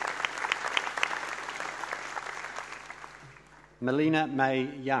 Melina May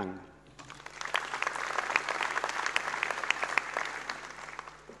Young.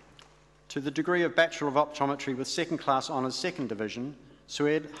 To the degree of Bachelor of Optometry with Second Class Honours Second Division,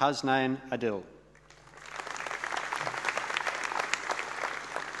 Sued Hasnain Adil.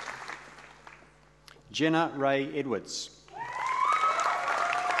 Jenna Ray Edwards.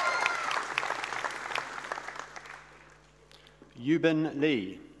 Yubin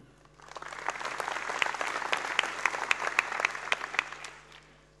Lee.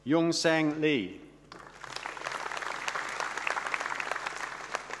 Yung Sang Lee.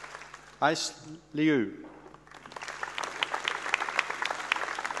 Ais Liu.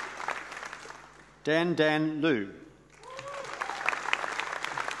 Dan Lu.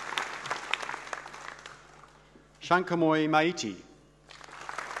 Shankamoy Maiti.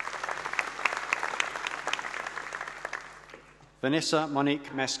 Vanessa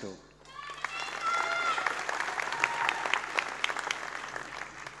Monique Maskell.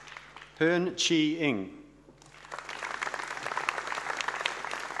 Hearn Chi Ing.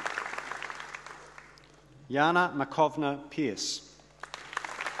 Yana Makovna Pierce.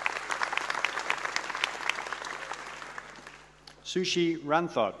 Sushi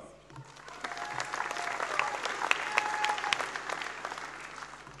Ranthod.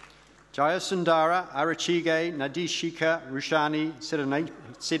 Jayasundara Arachige Nadishika Rushani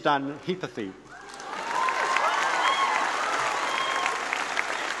Siddhanhipathi.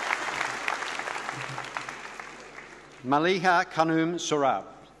 Maliha Kanum Surab.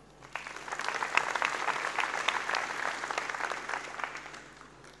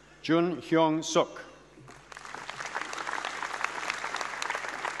 Jun Hyung Suk.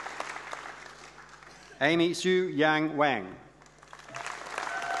 Amy Su Yang Wang.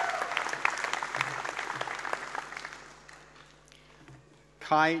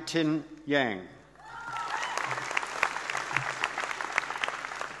 Kai Tin Yang.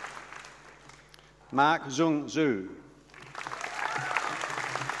 Mark Zung Zhu.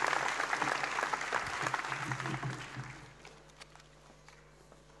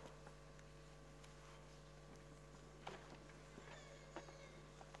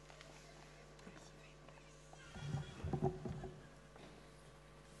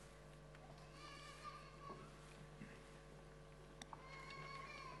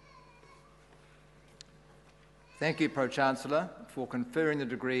 Thank you, Pro-Chancellor, for conferring the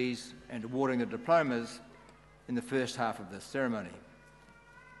degrees and awarding the diplomas in the first half of this ceremony.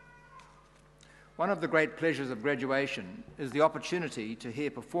 One of the great pleasures of graduation is the opportunity to hear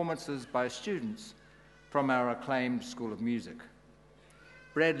performances by students from our acclaimed School of Music.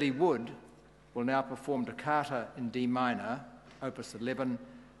 Bradley Wood will now perform Toccata in D minor, Opus 11,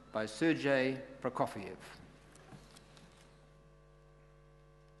 by Sergei Prokofiev.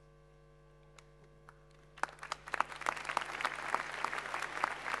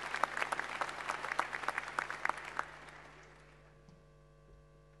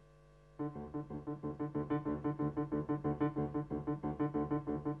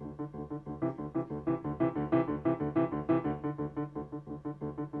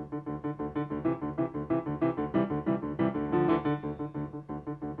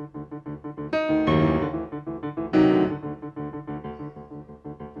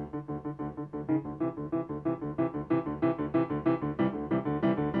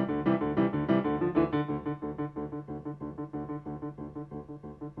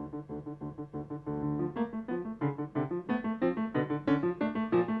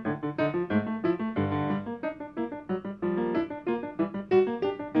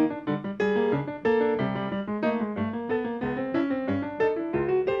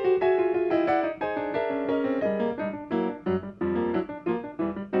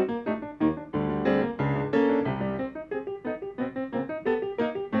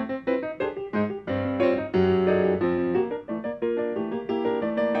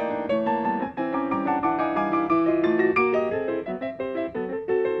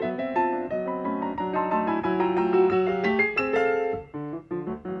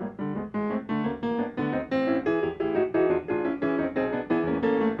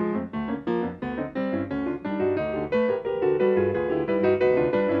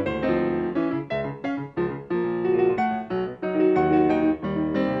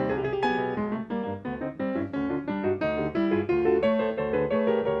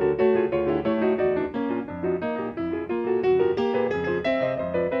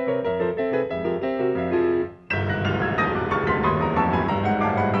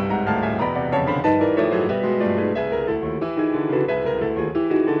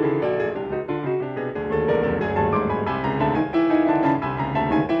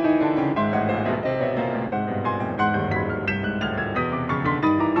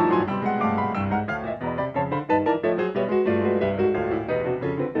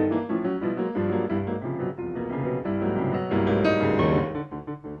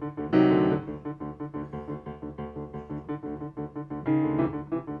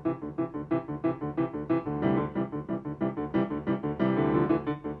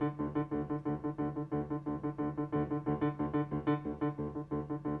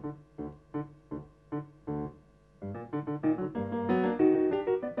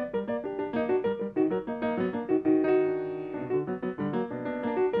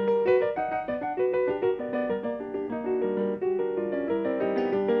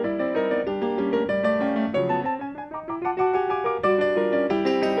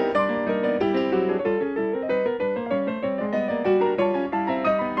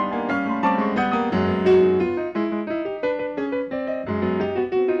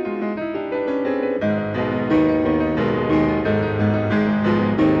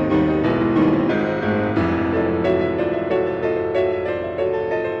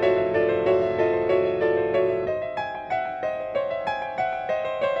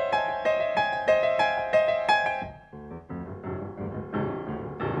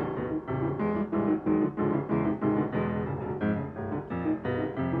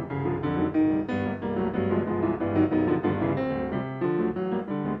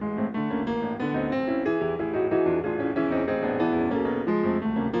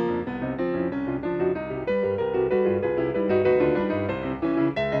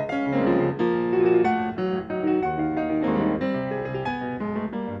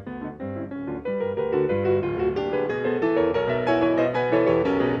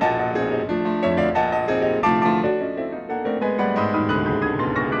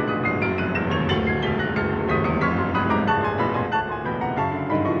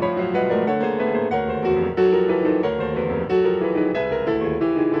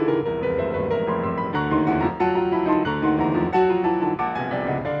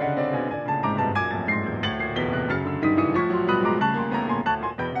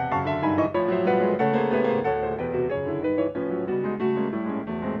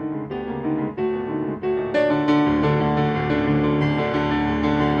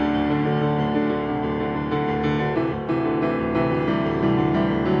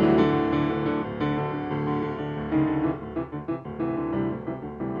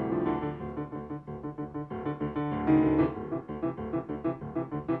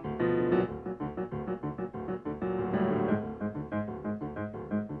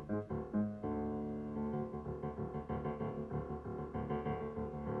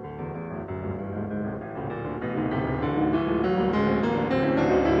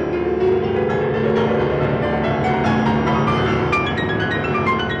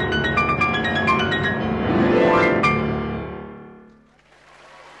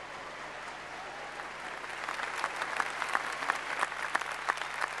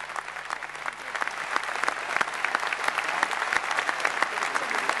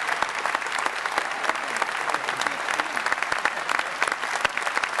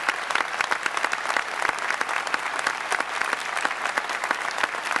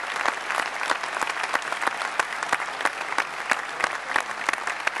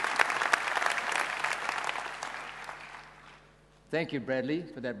 Thank you, Bradley,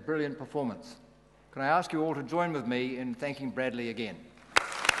 for that brilliant performance. Can I ask you all to join with me in thanking Bradley again?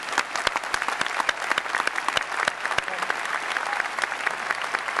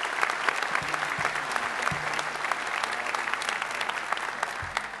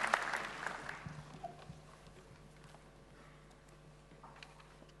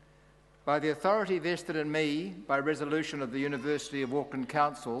 By the authority vested in me by resolution of the University of Auckland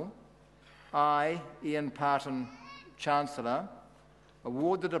Council, I, Ian Parton, Chancellor,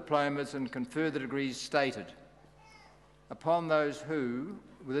 award the diplomas and confer the degrees stated upon those who,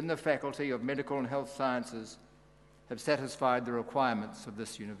 within the Faculty of Medical and Health Sciences, have satisfied the requirements of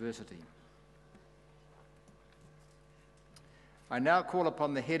this university. I now call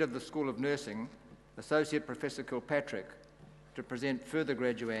upon the head of the School of Nursing, Associate Professor Kilpatrick, to present further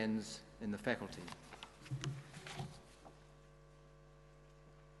graduands in the faculty.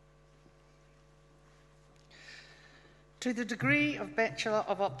 To the degree of Bachelor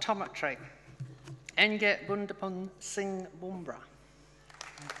of Optometry, Angat Bundapun Singh Bumbra.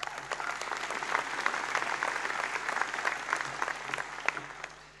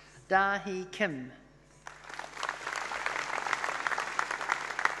 Dahi Kim.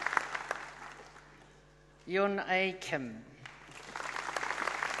 Yun A. Kim.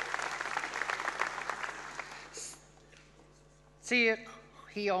 Siak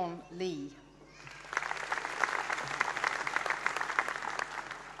Hyun Lee.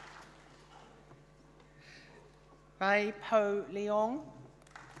 Rai Po Leong.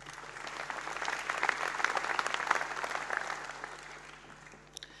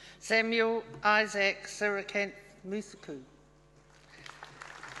 Samuel Isaac Sirikanth Musuku.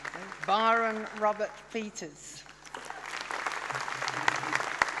 Byron Robert Peters.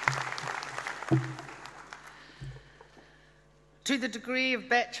 To the degree of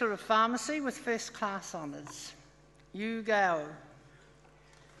Bachelor of Pharmacy with First Class Honours, Yu Gao.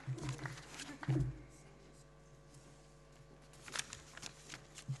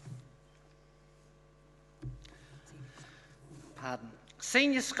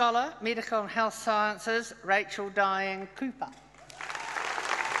 Senior Scholar, Medical and Health Sciences, Rachel Diane Cooper.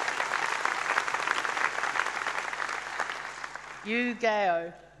 Yu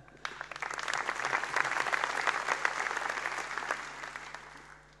Gao.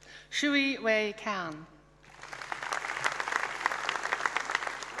 Shui Wei Kan.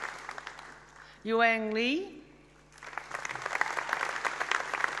 Yuang Li.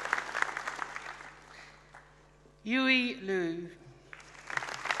 Yui Lu.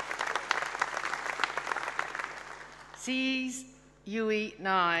 Sees Yui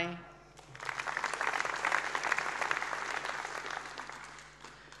Nai.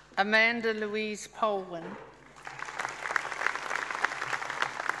 Amanda Louise Polwin.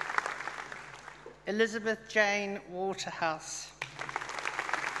 Elizabeth Jane Waterhouse.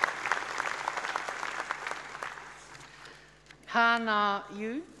 Hana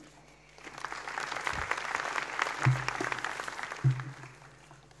Yu.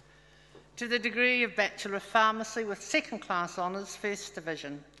 To the degree of Bachelor of Pharmacy with Second Class Honours, First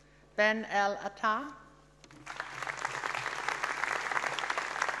Division, Ben El Attar.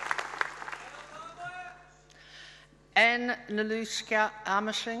 Anne Nalushka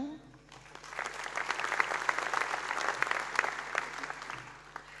Armishing.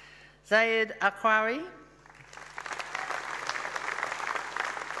 Zayed Akwari.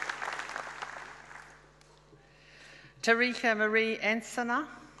 Tarika Marie Ansana.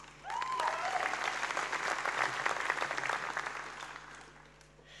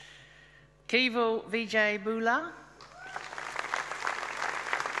 Kivo Vijay Bula.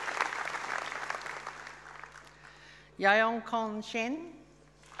 Yayong Kon Shen.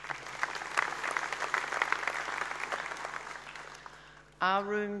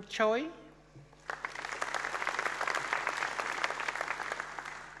 Arun Choi.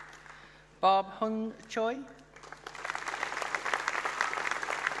 Bob Hun Choi.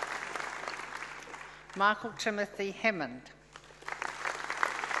 Michael Timothy Hammond.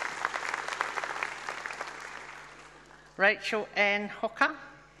 Rachel Ann Hooker.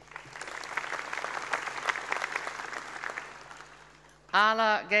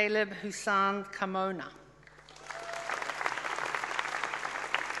 Ala Galeb Hussan Kamona.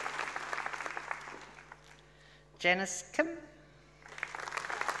 Janice Kim.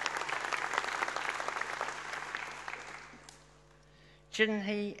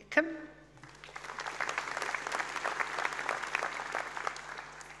 Jinhee Kim.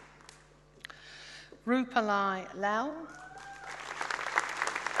 Rupalai Lau.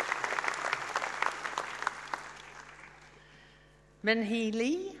 Minhee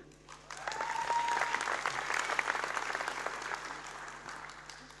Lee.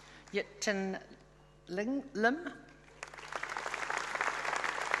 Yitin Lim.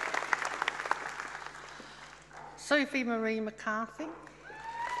 Sophie Marie McCarthy.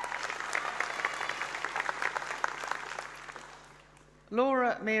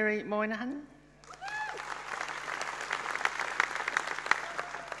 Laura Mary Moynihan.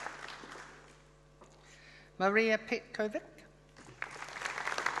 Maria Petkovic.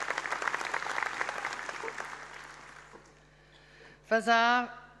 Fazar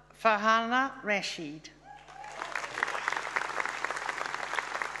Farhana Rashid.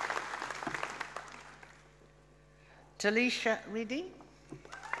 Talisha Reddy.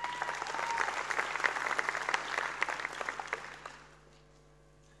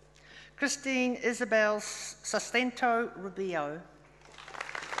 Christine Isabel Sustento Rubio.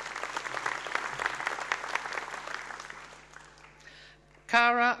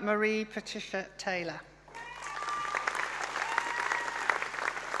 Cara Marie Patricia Taylor.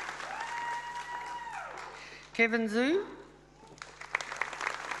 Kevin Zhu.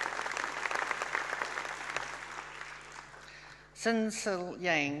 Sin Sil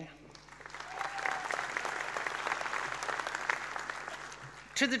Yang.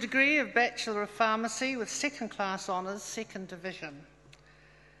 To the degree of Bachelor of Pharmacy with second class honours, second division.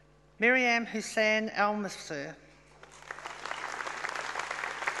 Miriam Hussein Al-Mifsur.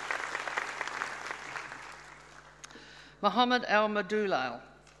 Mohammed Al-Madulal.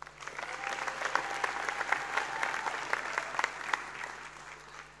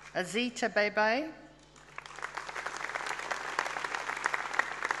 Azita Bebe.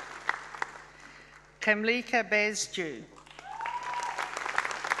 Kamlika Bezju.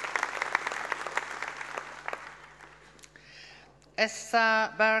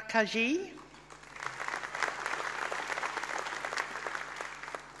 Essa Barkaji.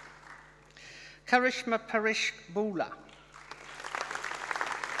 Karishma Parish Bula.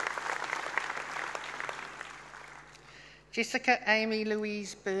 Jessica Amy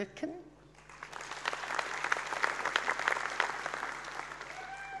Louise Birkin.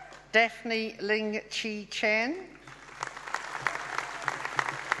 Daphne Ling Chi Chan.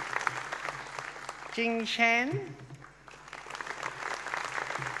 Jing Chan.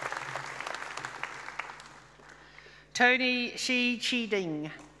 Tony Shi Chi Ding.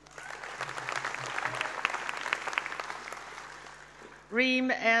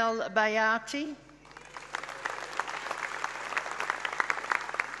 Reem El Bayati.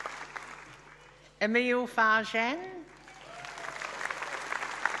 Emile Farjan.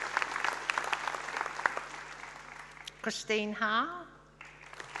 Christine Ha.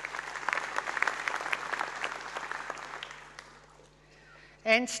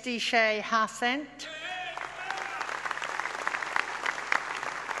 Anstey Shay Hassant.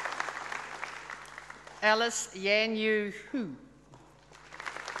 Alice Yan Yu Hu.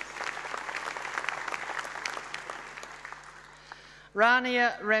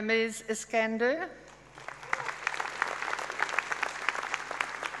 Rania Ramiz Iskander.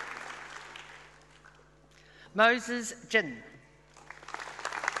 Moses Jin.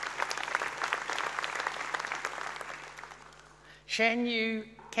 Shan Yu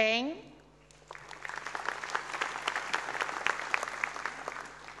Kang.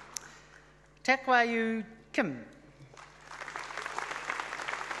 Tekwayu Kim.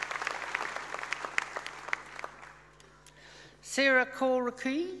 Sarah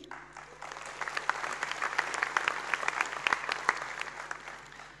Koraki.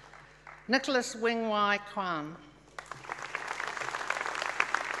 Nicholas Wing Wai Kwan.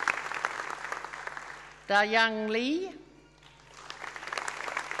 Da Young Lee.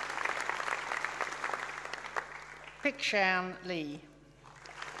 Pikshan Lee.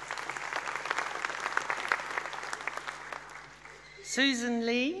 Susan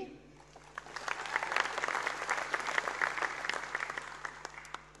Lee.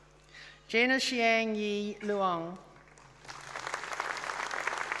 Jenna Xiang Yi Luong.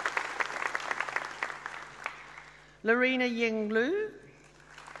 Lorena Ying Lu.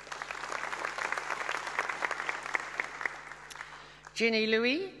 Jenny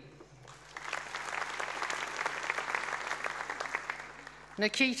Louis.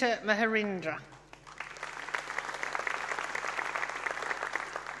 Nikita Maharindra.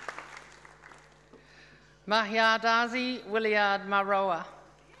 Mahyadazi Williard Maroa.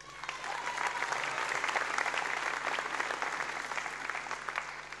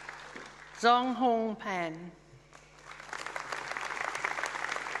 Zong Hong Pan.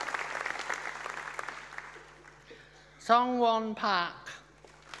 Song Won Park.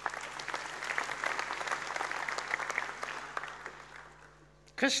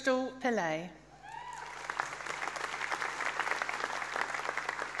 Crystal Pillay.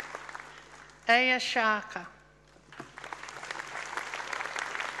 Aya Shaka.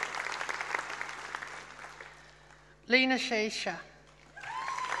 Lena Shesha.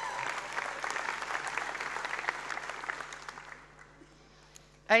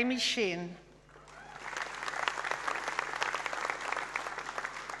 Amy Shen.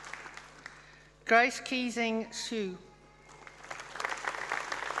 Grace Keesing Sue.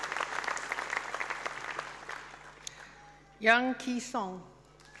 Young Ki Song.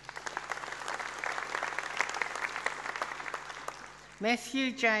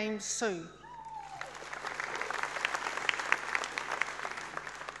 Matthew James Sue.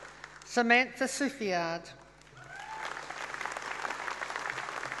 Samantha Sufiard.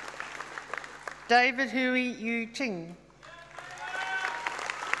 David Hui Yu Ting.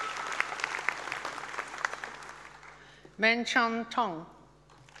 Manchun Tong.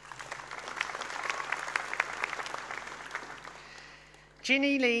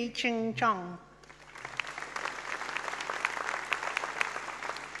 Jenny Lee Ching Chong.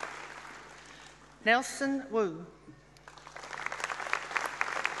 Nelson Wu.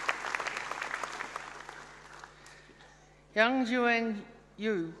 Yang Yuan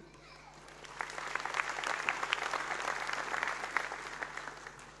Yu.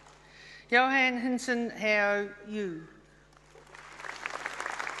 Johan Hinson Hao Yu.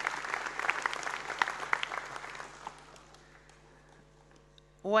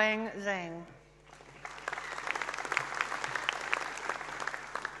 Wang Zhang.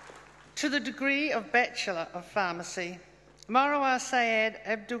 To the degree of Bachelor of Pharmacy, Marwa Sayed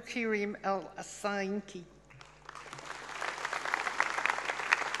Abdul Karim Al Asainki.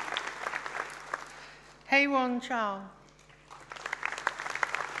 Hei-Won Chow.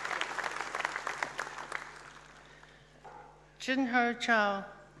 Jin-Ho Chow.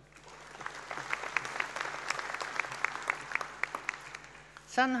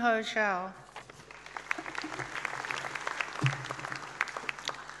 Sun-Ho Chow.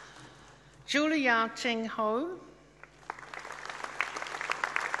 Julia Ting Ho.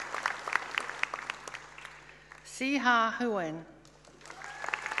 Si-Ha Huen.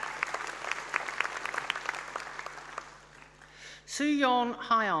 Su-Yon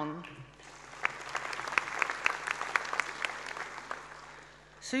Hyon.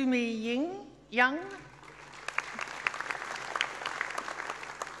 Su-Mi Ying Young.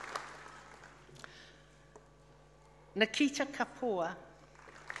 Nikita Kapoor.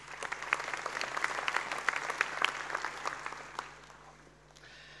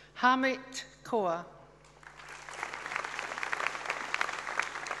 Hamit Kaur.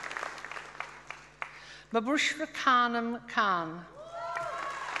 Mabushra Khanam Khan.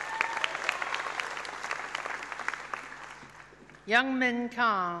 Young Min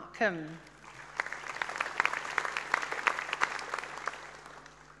Kim.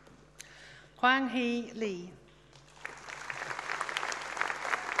 Huang Hee Lee.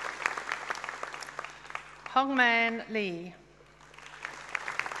 Hongman Lee.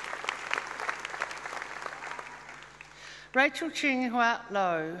 Rachel Ching Hua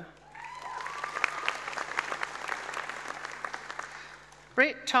Lo.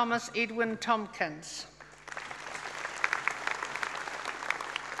 Brett Thomas Edwin Tompkins.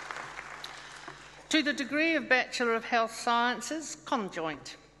 To the degree of Bachelor of Health Sciences,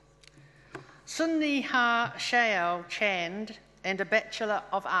 Conjoint. Sunni Ha Shao Chand and a Bachelor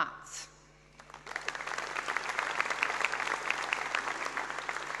of Arts.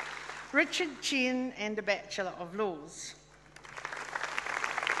 Richard Chen and a Bachelor of Laws.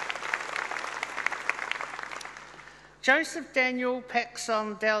 Joseph Daniel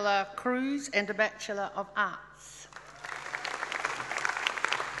Paxson Della Cruz and a Bachelor of Arts.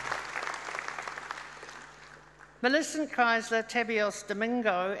 Millicent Chrysler Tabios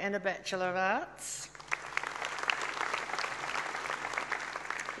Domingo and a Bachelor of Arts.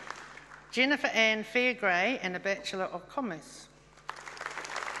 Jennifer Ann Fairgray and a Bachelor of Commerce.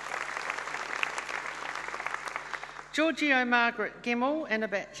 Giorgio Margaret Gemmell and a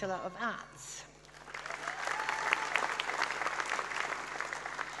Bachelor of Arts.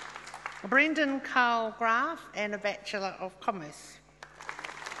 Brendan Carl Graf and a Bachelor of Commerce.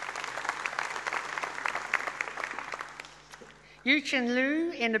 Yuchen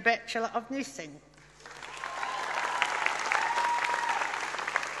Liu and a Bachelor of Nursing.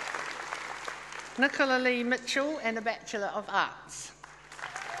 Nicola Lee Mitchell and a Bachelor of Arts.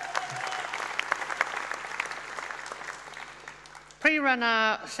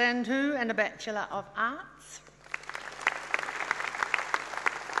 Prirana Sandhu and a Bachelor of Arts.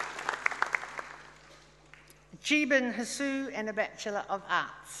 Jibin Hasu and a Bachelor of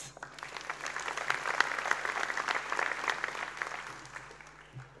Arts.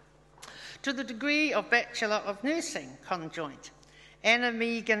 To the degree of Bachelor of Nursing, conjoint. Anna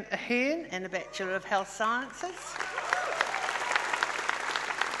Megan Ahern in a Bachelor of Health Sciences.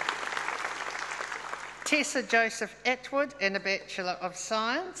 Tessa Joseph Atwood in a Bachelor of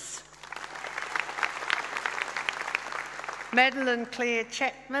Science. Madeline Claire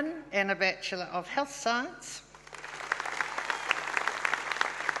Chapman in a Bachelor of Health Science.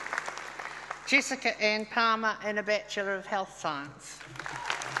 Jessica Ann Palmer in a Bachelor of Health Science.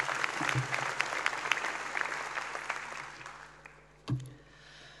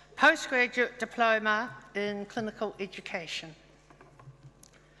 Postgraduate Diploma in Clinical Education.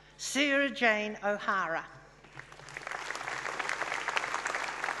 Sarah Jane O'Hara.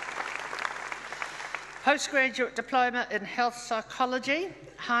 Postgraduate Diploma in Health Psychology,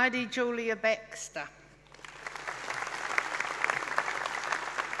 Heidi Julia Baxter.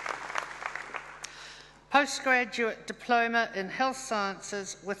 Postgraduate Diploma in Health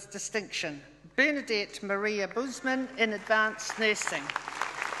Sciences with distinction, Bernadette Maria Busman in Advanced Nursing.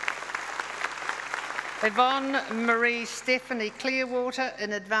 Yvonne Marie Stephanie Clearwater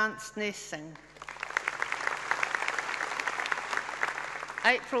in Advanced Nursing.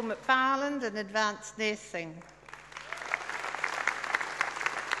 April McFarland in Advanced Nursing.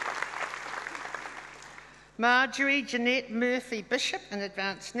 Marjorie Jeanette Murphy Bishop in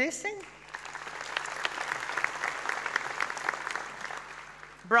Advanced Nursing.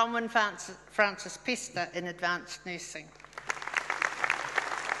 Bronwyn Francis Pester in Advanced Nursing.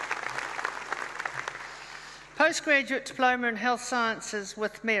 Postgraduate Diploma in Health Sciences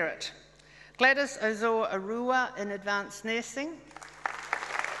with Merit, Gladys Ozor Arua in Advanced Nursing.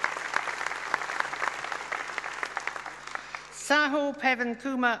 Sahul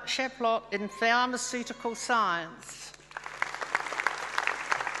Pavankumar Shaplot in Pharmaceutical Science.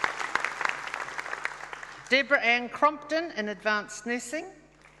 Deborah Ann Crompton in Advanced Nursing.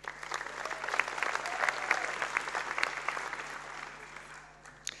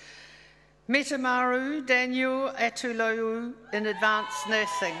 Metamaru Daniel Atulau in Advanced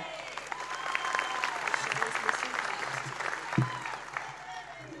Nursing.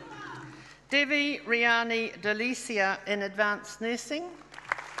 Devi Riani Delicia in Advanced Nursing.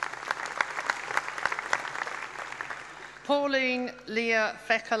 Pauline Leah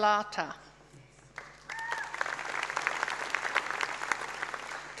Fakalata.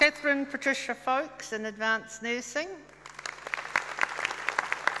 Catherine Patricia Folkes in Advanced Nursing.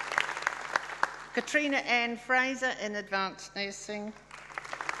 Katrina Ann Fraser in Advanced Nursing.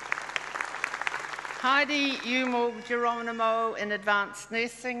 Heidi Umul Geronimo in Advanced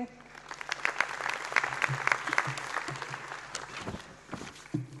Nursing.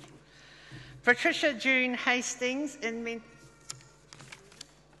 Patricia June Hastings in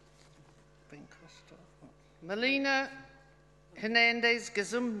Melina Hernandez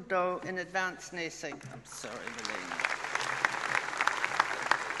Gazumdo in Advanced Nursing. I'm sorry, Melina.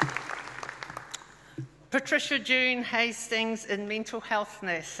 Patricia June Hastings in Mental Health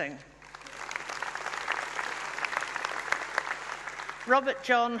Nursing. Robert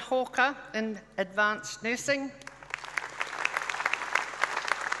John Hawker in Advanced Nursing.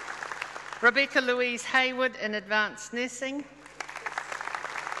 Rebecca Louise Hayward in Advanced Nursing.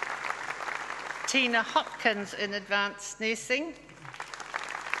 Tina Hopkins in Advanced Nursing.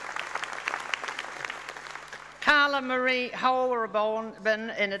 Carla Marie Holrabon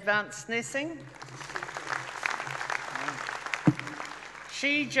in Advanced Nursing.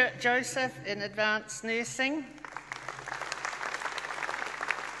 Sheija Joseph in Advanced Nursing.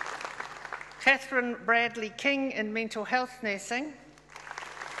 Catherine Bradley King in Mental Health Nursing.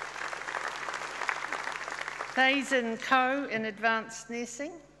 Dazen Coe in Advanced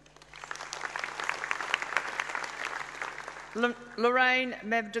Nursing. Lorraine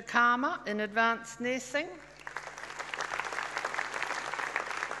Mabdukama in Advanced Nursing.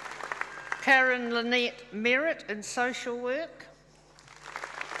 Karen Lynette Merritt in Social Work.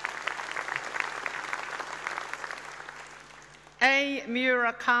 A.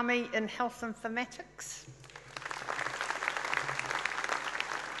 Murakami in Health Informatics.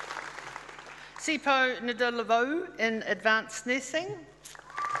 Sipo Ndolovu in Advanced Nursing.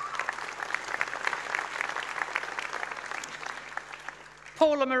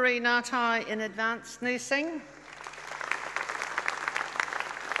 Paula Marie Natai in Advanced Nursing.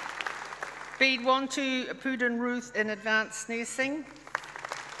 Beadwantu Puden Ruth in Advanced Nursing.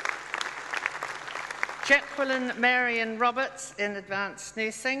 Jacqueline Marion Roberts in Advanced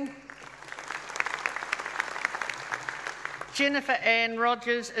Nursing. Jennifer Ann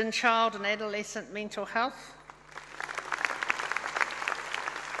Rogers in Child and Adolescent Mental Health.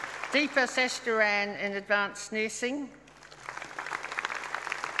 Deepa Sasturan in Advanced Nursing.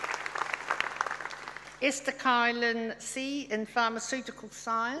 Esther Kylan C. in Pharmaceutical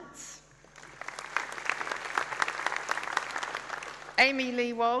Science. Amy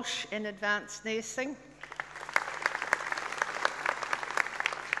Lee Walsh in Advanced Nursing.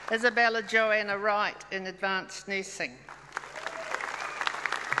 Isabella Joanna Wright in Advanced Nursing.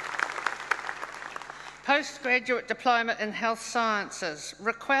 Postgraduate Diploma in Health Sciences,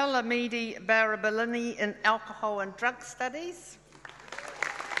 Raquel Amidi Barabellini in Alcohol and Drug Studies.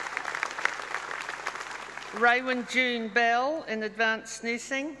 Raywin June Bell in Advanced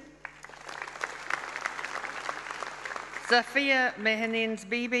Nursing. Zafia Mehanens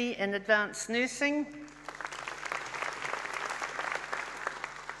Bibi in Advanced Nursing.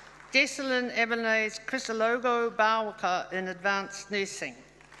 Jesselyn Ebenezer Chrysologo Bawaka in Advanced Nursing.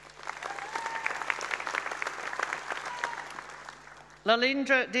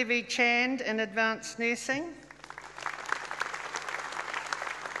 Lalindra Devi Chand in Advanced Nursing.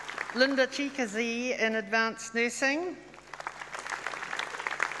 Linda Chikazi in Advanced Nursing.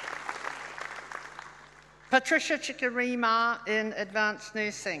 Patricia Chikarima in Advanced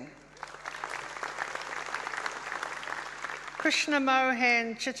Nursing. Krishna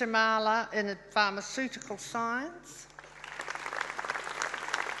Mohan Chittamala in Pharmaceutical Science.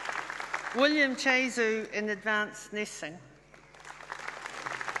 William Chezu in Advanced Nursing.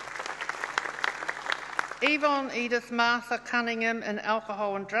 Yvonne Edith Martha Cunningham in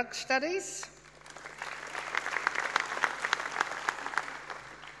Alcohol and Drug Studies.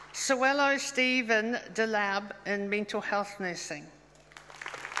 Sawello Stephen DeLab in Mental Health Nursing.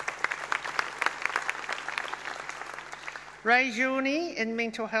 Ray Journey in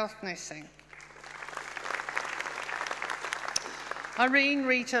Mental Health Nursing. Irene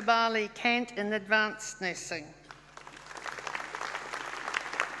Rita Barley Kent in Advanced Nursing.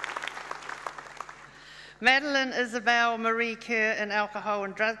 Madeline Isabel Marie Kerr in Alcohol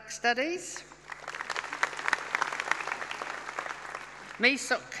and Drug Studies.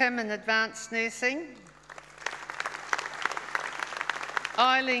 Misok Kim in Advanced Nursing.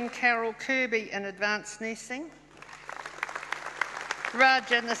 Eileen Carol Kirby in Advanced Nursing.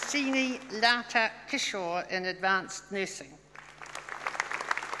 Raja Nasini Lata Kishore in Advanced Nursing.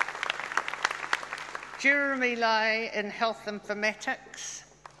 Jeremy Lai in Health Informatics.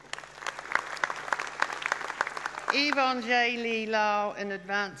 Yvonne J. Lee Lau in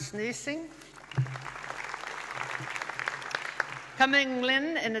Advanced Nursing. Kaming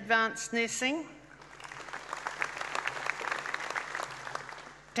Lin in Advanced Nursing.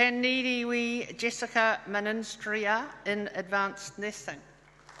 Tanidi Jessica Manunstria in Advanced Nursing.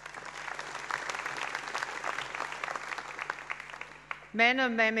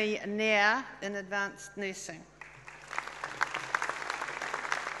 Manamami Nair in Advanced Nursing.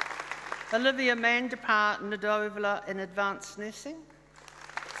 Olivia Mandapar Nadovla in Advanced Nursing.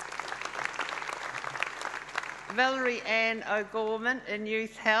 Valerie Ann O'Gorman in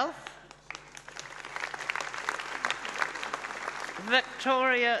Youth Health.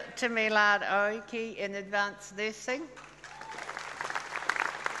 Victoria Timilad Oiki in Advanced Nursing.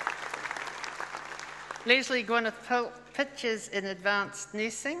 Leslie Gwyneth Pitchers in Advanced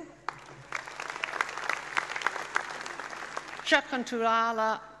Nursing.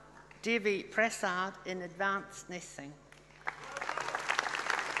 Chakanturala Devi Prasad in Advanced Nursing.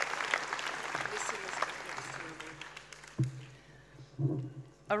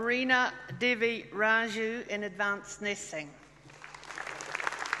 Arena Devi Raju in Advanced Nursing.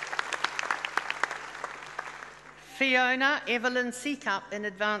 Fiona Evelyn Seacup in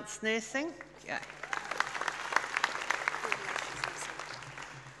Advanced Nursing. Yeah.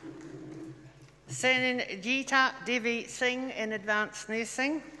 Sanjita Devi Singh in Advanced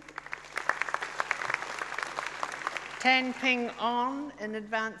Nursing. Tan Ping On in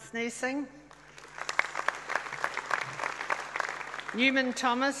Advanced Nursing. Newman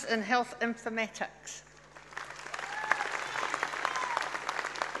Thomas in Health Informatics.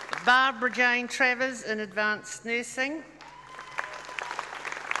 Barbara Jane Travers in Advanced Nursing.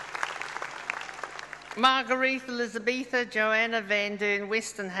 Margarita Elizabetha Joanna Van Dern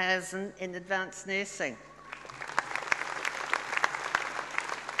Westernhausen in Advanced Nursing.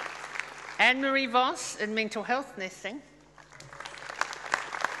 Anne-Marie Voss in Mental Health Nursing.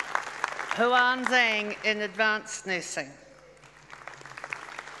 Huan Zhang in Advanced Nursing.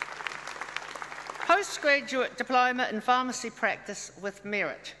 Postgraduate Diploma in Pharmacy Practice with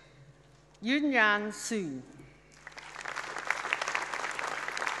Merit. Yunyan Su.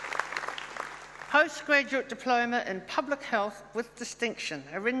 Postgraduate Diploma in Public Health with Distinction.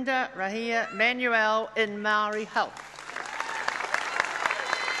 Arinda Rahia Manuel in Maori Health.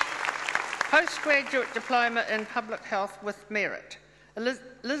 Postgraduate Diploma in Public Health with Merit.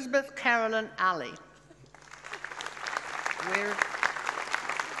 Elizabeth Carolyn Ali. Where?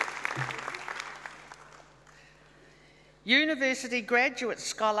 University graduate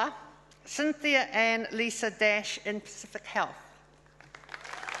scholar Cynthia Ann Lisa Dash in Pacific Health.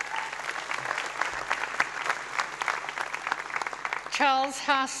 Charles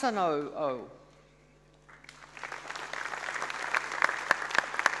Hasano.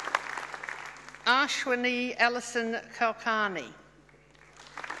 Ashwini Ellison Kalkani.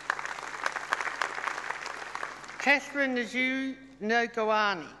 Catherine Naju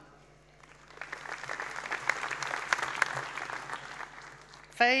Nogawani.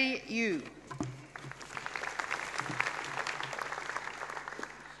 Fei Yu.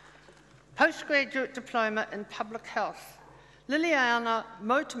 Postgraduate Diploma in Public Health, Liliana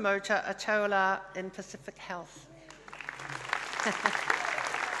Motomota Atola in Pacific Health.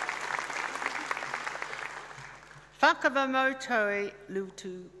 Whakawamotoi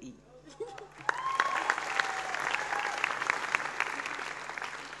Lutu I.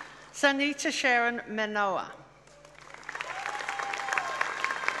 Sanita Sharon Manoa.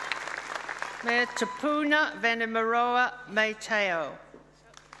 Me Tapuna Vanimaroa Meiteo.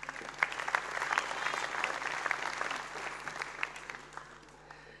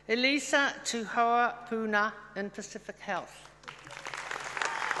 Elisa Tuhoa Puna in Pacific Health.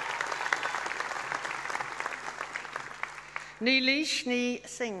 Nilishni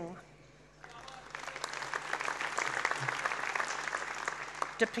Singh.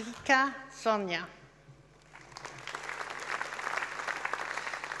 Deepika Sonia.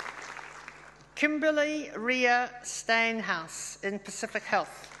 Kimberly Ria Stainhouse in Pacific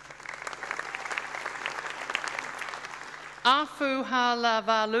Health. Afu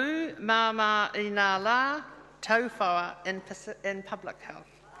Halavalu Mama Inala Tauwhaua in Public Health.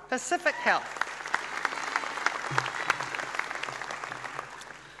 Pacific Health.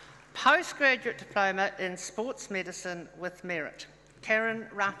 Postgraduate Diploma in Sports Medicine with Merit, Karen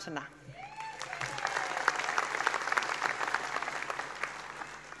Ratana.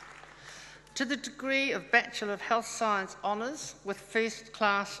 To the degree of Bachelor of Health Science Honours with First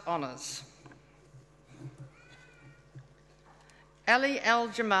Class Honours, Ali Al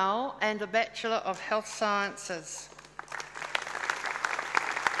Jamal and a Bachelor of Health Sciences.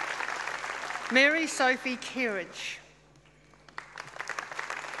 Mary Sophie Kerridge.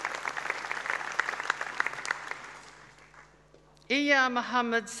 Iya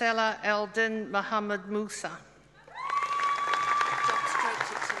Muhammad Salah Al-Din Muhammad Musa.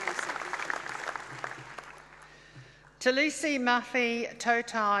 Talisi Mafi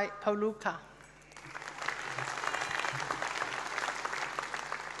Totai Poluka.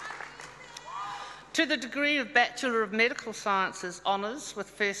 To the degree of Bachelor of Medical Sciences Honours with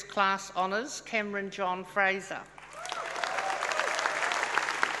First Class Honours, Cameron John Fraser.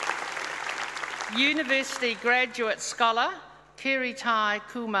 University Graduate Scholar, Kiri Tai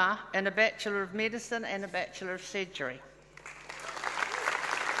Kumar, and a Bachelor of Medicine and a Bachelor of Surgery.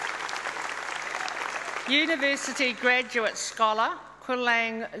 University Graduate Scholar,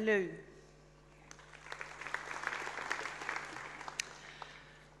 Kulang Lu.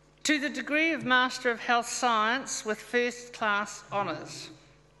 To the degree of Master of Health Science with First Class Honours,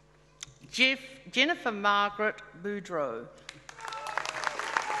 Jennifer Margaret Boudreau.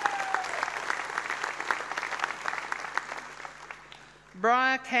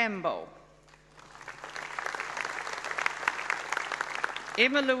 Briar Campbell.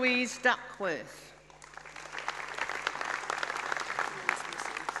 Emma Louise Duckworth.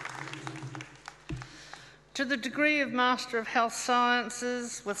 To the degree of Master of Health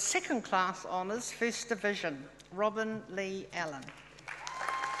Sciences with Second Class Honours, First Division, Robin Lee Allen.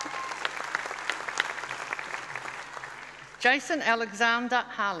 Jason Alexander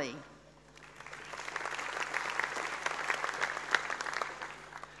Harley.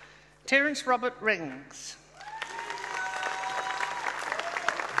 Terence Robert Rings.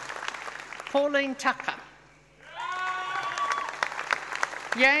 Pauline Tucker.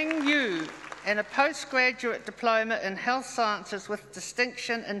 Yang Yu, and a postgraduate diploma in health sciences with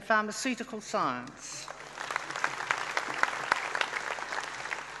distinction in pharmaceutical science.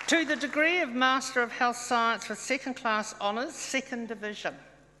 To the degree of Master of Health Science with Second Class Honours, Second Division,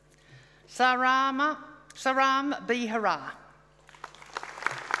 Saram Bihara.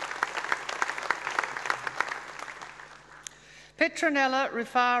 Petronella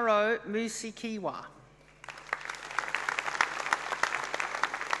Rufaro Musikiwa.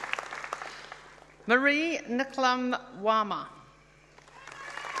 Marie Niklam Wama.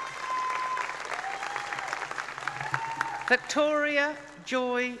 Victoria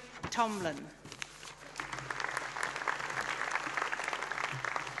Joy Tomlin.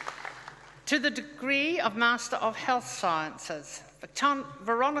 To the degree of Master of Health Sciences,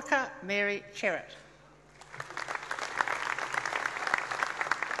 Veronica Mary Cherrett.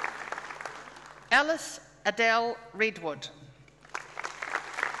 Alice Adele Redwood.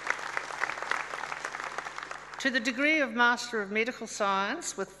 To the degree of Master of Medical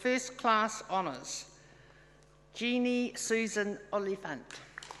Science with First Class Honours, Jeannie Susan Oliphant.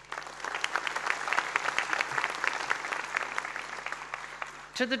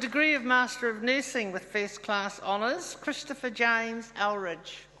 To the degree of Master of Nursing with First Class Honours, Christopher James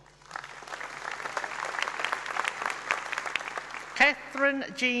Elridge. Catherine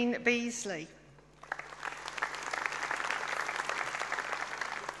Jean Beasley.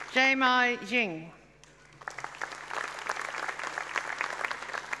 Jamai Ying.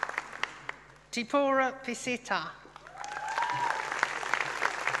 Tipora Peseta.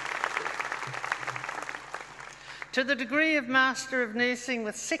 To the degree of Master of Nursing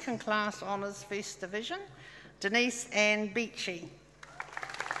with Second Class Honours First Division, Denise Ann Beachy.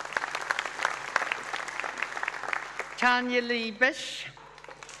 Tanya Lee Bish.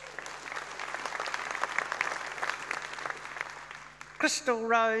 Crystal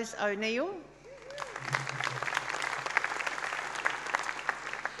Rose O'Neill.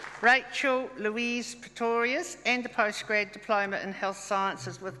 Rachel Louise Pretorius, and a postgrad diploma in Health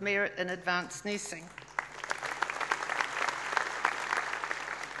Sciences with merit in Advanced Nursing.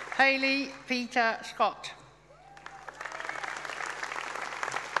 Hayley Peter Scott.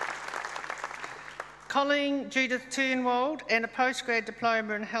 Colleen Judith Turnwald, and a postgrad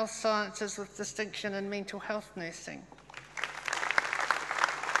diploma in Health Sciences with distinction in Mental Health Nursing.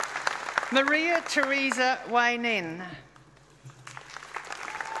 Maria Teresa Wainen.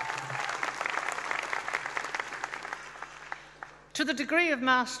 To the degree of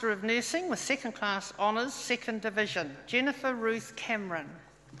Master of Nursing with Second Class Honours, Second Division, Jennifer Ruth Cameron.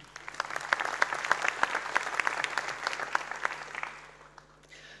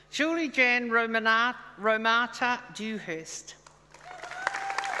 Julie Jan Romata Dewhurst.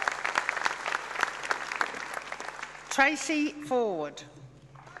 Tracy Forward.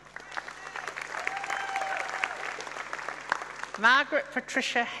 Margaret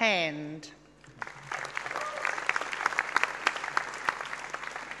Patricia Hand.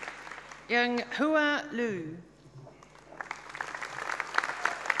 Young Hua Lu.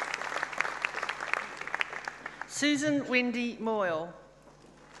 Susan Wendy Moyle.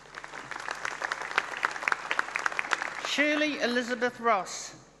 Shirley Elizabeth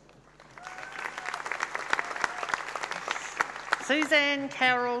Ross. Suzanne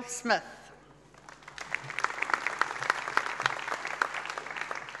Carol Smith.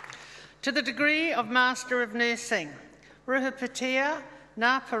 To the degree of Master of Nursing, Ruhipatea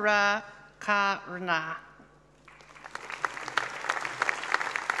Ngāpara Karana.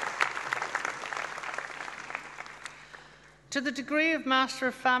 To the degree of Master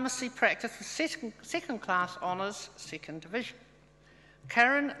of Pharmacy Practice with Second Class Honours, Second Division,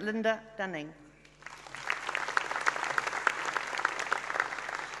 Karen Linda Dunning.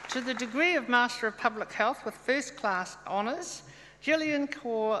 To the degree of Master of Public Health with First Class Honours, Gillian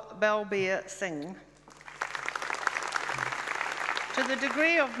Kaur Balbir Singh. To the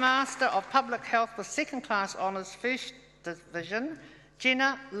degree of Master of Public Health with Second Class Honours First Division,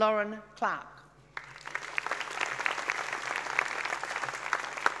 Jenna Lauren Clark.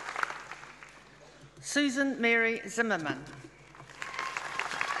 Susan Mary Zimmerman.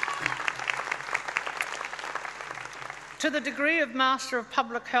 To the degree of Master of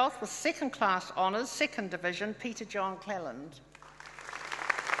Public Health with Second Class Honours, Second Division, Peter John Cleland.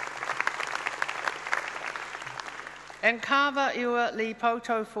 And Kava Iwa Li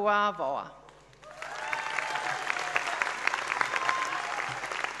Poto Fuavoa.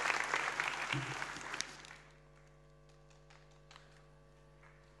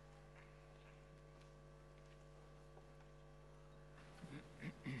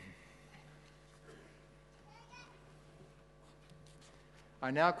 I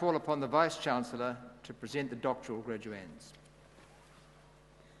now call upon the Vice-Chancellor to present the doctoral graduands.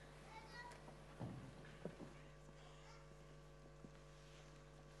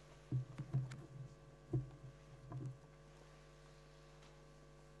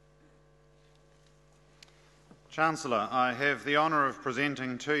 Chancellor, I have the honour of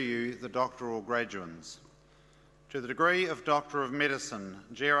presenting to you the doctoral graduands. To the degree of Doctor of Medicine,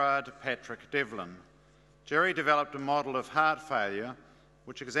 Gerard Patrick Devlin. Jerry developed a model of heart failure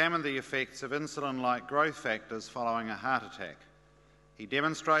which examined the effects of insulin-like growth factors following a heart attack. He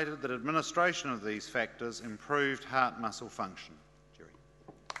demonstrated that administration of these factors improved heart muscle function. Jerry.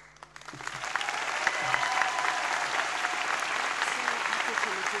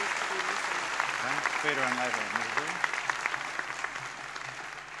 During later, Mrs.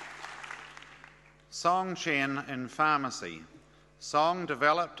 Song Chen in pharmacy. Song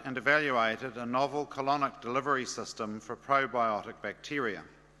developed and evaluated a novel colonic delivery system for probiotic bacteria.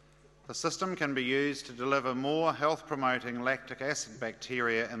 The system can be used to deliver more health-promoting lactic acid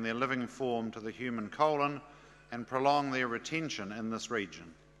bacteria in their living form to the human colon and prolong their retention in this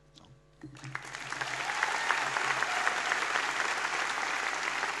region.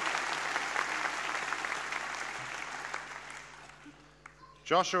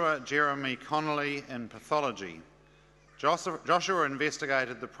 Joshua Jeremy Connolly in pathology. Joshua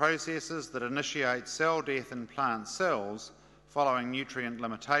investigated the processes that initiate cell death in plant cells following nutrient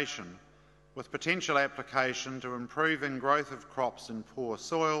limitation, with potential application to improving growth of crops in poor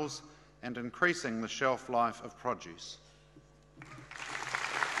soils and increasing the shelf life of produce.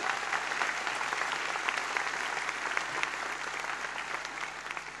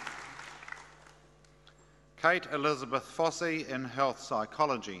 Kate Elizabeth Fossey in health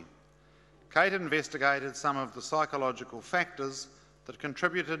psychology. Kate investigated some of the psychological factors that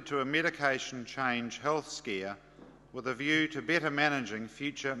contributed to a medication change health scare with a view to better managing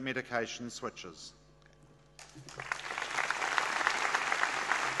future medication switches.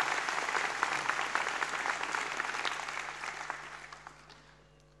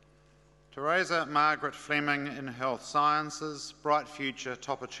 Teresa Margaret Fleming in health sciences, bright future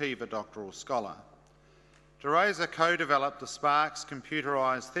top achiever doctoral scholar. Teresa co-developed the Sparks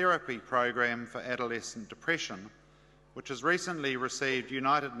computerised therapy program for adolescent depression, which has recently received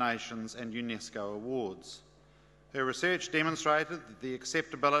United Nations and UNESCO awards. Her research demonstrated the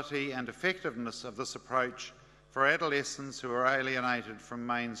acceptability and effectiveness of this approach for adolescents who are alienated from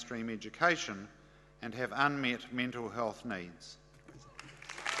mainstream education and have unmet mental health needs.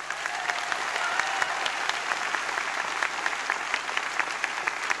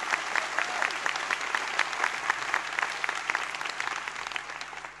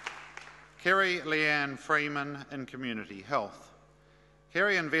 Kerry Leanne Freeman in community health.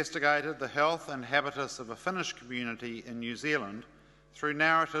 Kerry investigated the health and habitus of a Finnish community in New Zealand through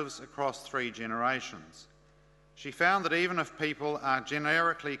narratives across 3 generations. She found that even if people are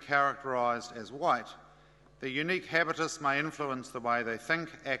generically characterised as white, their unique habitus may influence the way they think,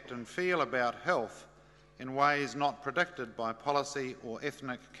 act and feel about health in ways not predicted by policy or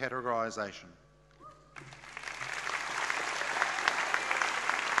ethnic categorisation.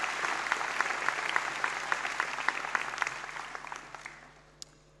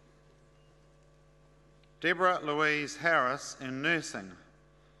 Deborah Louise Harris in nursing.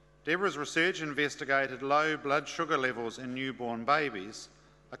 Deborah's research investigated low blood sugar levels in newborn babies,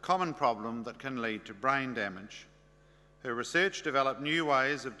 a common problem that can lead to brain damage. Her research developed new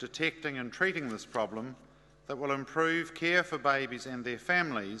ways of detecting and treating this problem that will improve care for babies and their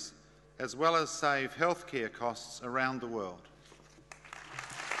families, as well as save healthcare costs around the world.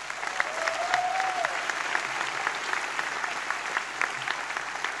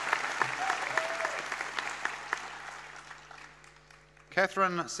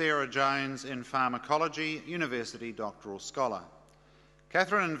 Catherine Sarah Jones in pharmacology, university doctoral scholar.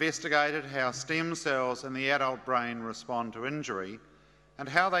 Catherine investigated how stem cells in the adult brain respond to injury and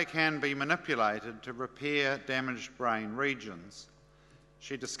how they can be manipulated to repair damaged brain regions.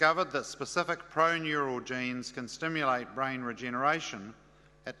 She discovered that specific proneural genes can stimulate brain regeneration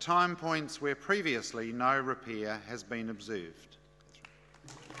at time points where previously no repair has been observed.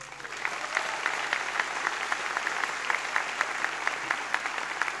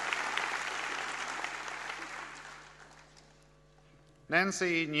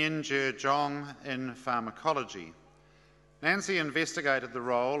 Nancy Nyenje Jong in pharmacology. Nancy investigated the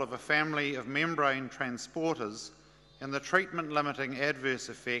role of a family of membrane transporters in the treatment-limiting adverse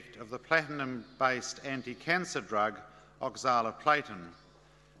effect of the platinum-based anti-cancer drug oxaliplatin.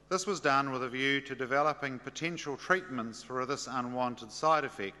 This was done with a view to developing potential treatments for this unwanted side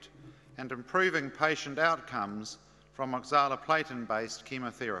effect and improving patient outcomes from oxaliplatin-based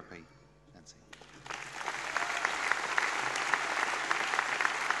chemotherapy.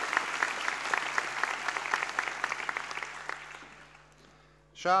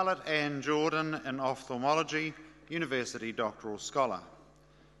 Charlotte Ann Jordan in ophthalmology, university doctoral scholar.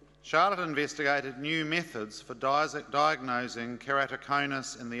 Charlotte investigated new methods for diagnosing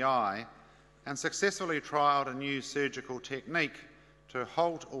keratoconus in the eye and successfully trialled a new surgical technique to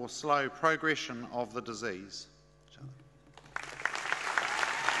halt or slow progression of the disease.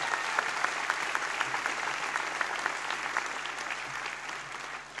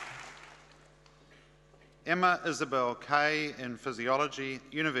 Emma Isabel Kay in physiology,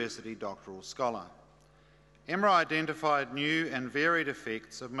 university doctoral scholar. Emma identified new and varied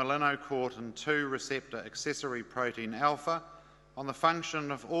effects of melanocortin-2 receptor accessory protein alpha on the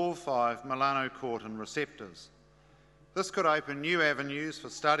function of all 5 melanocortin receptors. This could open new avenues for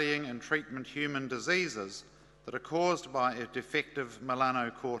studying and treatment human diseases that are caused by defective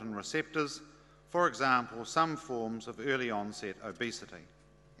melanocortin receptors, for example, some forms of early onset obesity.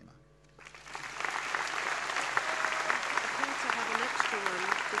 Emma.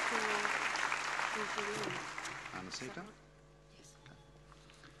 Anasita?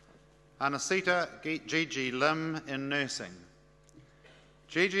 Anasita Gigi Lim in nursing.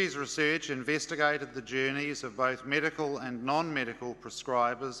 Gigi's research investigated the journeys of both medical and non-medical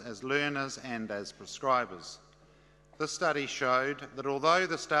prescribers as learners and as prescribers. This study showed that although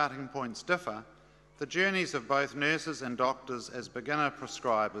the starting points differ, the journeys of both nurses and doctors as beginner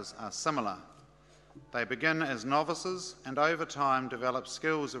prescribers are similar. They begin as novices and over time develop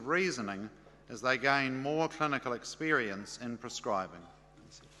skills of reasoning as they gain more clinical experience in prescribing.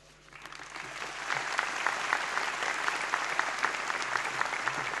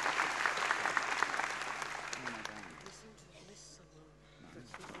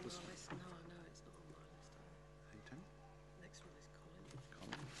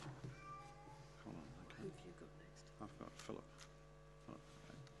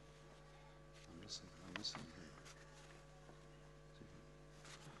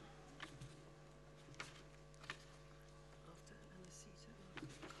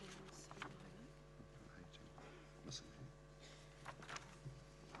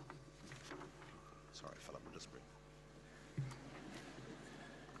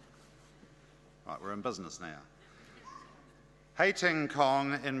 Right, we're in business now. Hei-Ting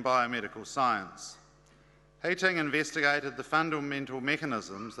Kong in biomedical science. Hei-Ting investigated the fundamental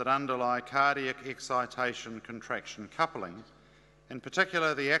mechanisms that underlie cardiac excitation-contraction coupling, in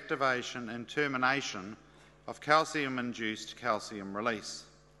particular the activation and termination of calcium-induced calcium release.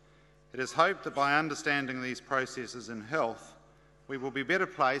 It is hoped that by understanding these processes in health, we will be better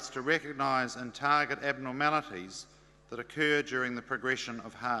placed to recognise and target abnormalities that occur during the progression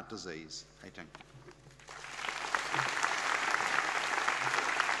of heart disease. Hei-Ting.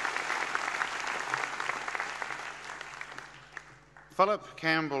 Philip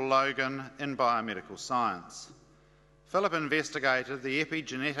Campbell Logan in biomedical science. Philip investigated the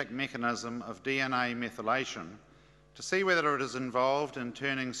epigenetic mechanism of DNA methylation to see whether it is involved in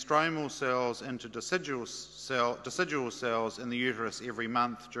turning stromal cells into decidual cells in the uterus every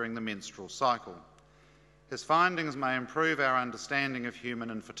month during the menstrual cycle. His findings may improve our understanding of human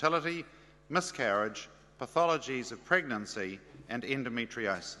infertility, miscarriage, pathologies of pregnancy, and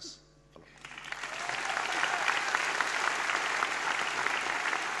endometriosis.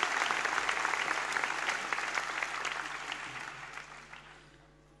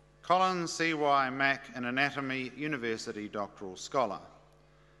 Colin C.Y. Mack, an anatomy university doctoral scholar.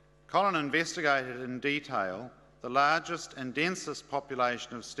 Colin investigated in detail the largest and densest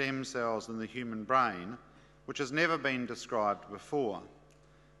population of stem cells in the human brain, which has never been described before.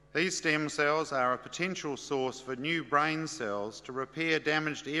 These stem cells are a potential source for new brain cells to repair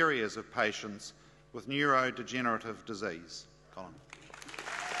damaged areas of patients with neurodegenerative disease. Colin.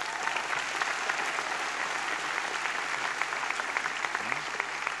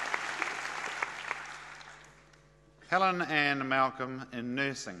 Helen Ann Malcolm in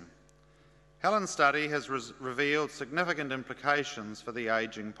nursing. Helen's study has revealed significant implications for the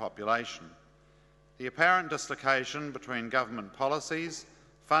ageing population. The apparent dislocation between government policies,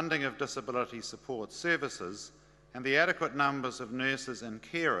 funding of disability support services, and the adequate numbers of nurses and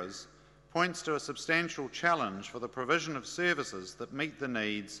carers points to a substantial challenge for the provision of services that meet the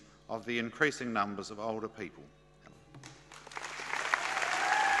needs of the increasing numbers of older people.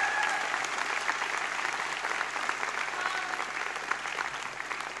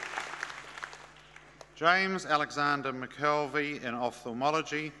 James Alexander McKelvey in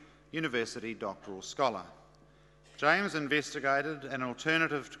ophthalmology, university doctoral scholar. James investigated an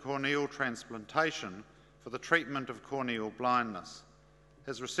alternative to corneal transplantation for the treatment of corneal blindness.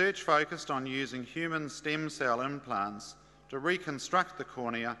 His research focused on using human stem cell implants to reconstruct the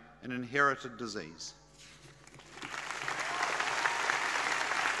cornea in inherited disease.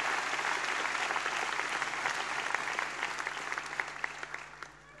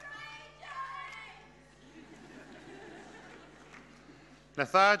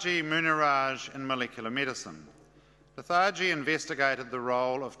 Natharji Muniraj in molecular medicine. Natharji investigated the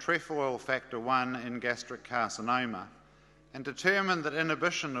role of trefoil factor 1 in gastric carcinoma and determined that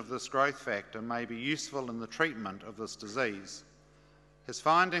inhibition of this growth factor may be useful in the treatment of this disease. His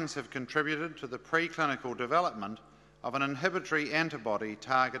findings have contributed to the preclinical development of an inhibitory antibody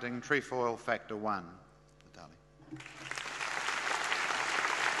targeting trefoil factor 1.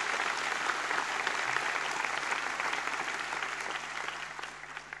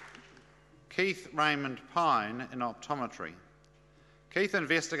 Keith Raymond Pine in optometry. Keith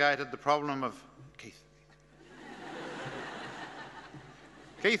investigated the problem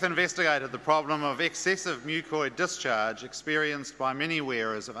of excessive mucoid discharge experienced by many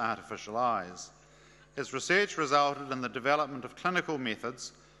wearers of artificial eyes. His research resulted in the development of clinical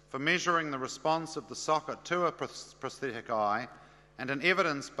methods for measuring the response of the socket to a prosthetic eye and an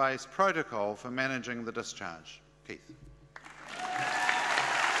evidence-based protocol for managing the discharge. Keith.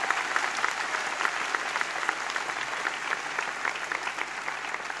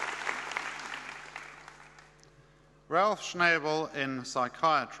 Ralph Schnabel in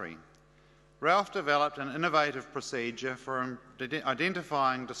psychiatry. Ralph developed an innovative procedure for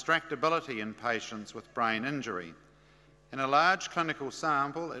identifying distractibility in patients with brain injury. In a large clinical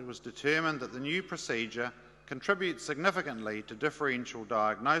sample, it was determined that the new procedure contributes significantly to differential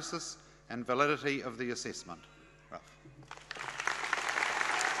diagnosis and validity of the assessment. Ralph.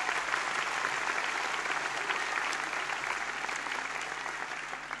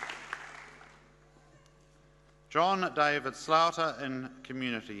 John David Slaughter in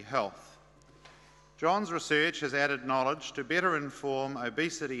community health. John's research has added knowledge to better inform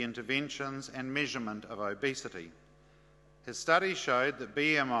obesity interventions and measurement of obesity. His study showed that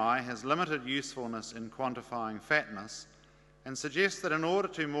BMI has limited usefulness in quantifying fatness and suggests that in order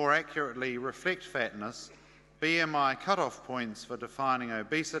to more accurately reflect fatness, BMI cut-off points for defining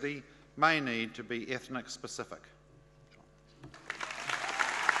obesity may need to be ethnic specific.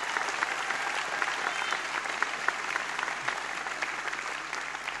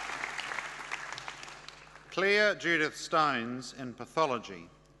 Claire Judith Stones in pathology.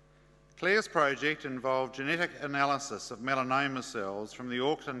 Claire's project involved genetic analysis of melanoma cells from the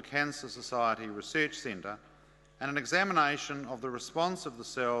Auckland Cancer Society Research Centre and an examination of the response of the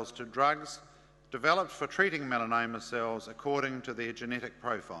cells to drugs developed for treating melanoma cells according to their genetic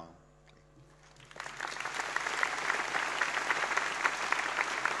profile.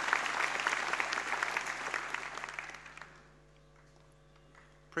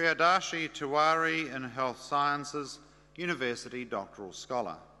 Priyadashi Tiwari in Health Sciences, University Doctoral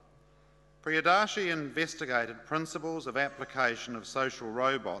Scholar. Priyadashi investigated principles of application of social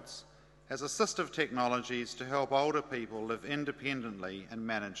robots as assistive technologies to help older people live independently and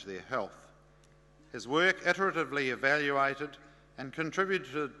manage their health. His work iteratively evaluated and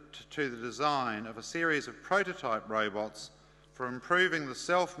contributed to the design of a series of prototype robots for improving the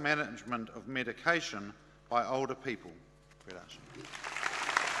self-management of medication by older people. Priyadashi.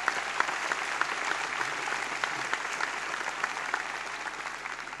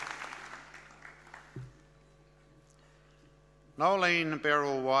 Nolene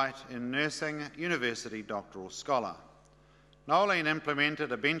Beryl-White in Nursing, University Doctoral Scholar. Nolene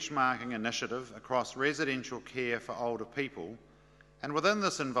implemented a benchmarking initiative across residential care for older people, and within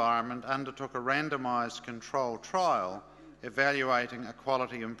this environment undertook a randomised controlled trial evaluating a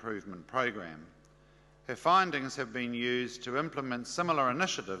quality improvement program. Her findings have been used to implement similar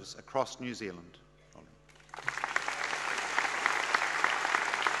initiatives across New Zealand.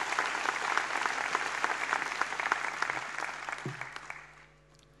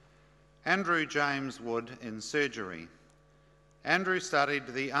 Andrew James Wood in surgery. Andrew studied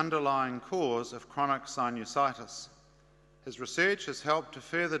the underlying cause of chronic sinusitis. His research has helped to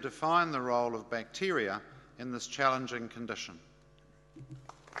further define the role of bacteria in this challenging condition.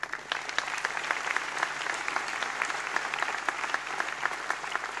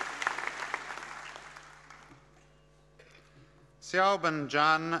 Xiaobin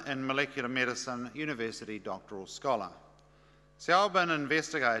Zhan in Molecular Medicine, University Doctoral Scholar. Xiaobin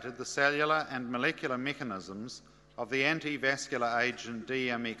investigated the cellular and molecular mechanisms of the antivascular agent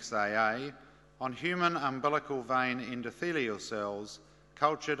DMXAA on human umbilical vein endothelial cells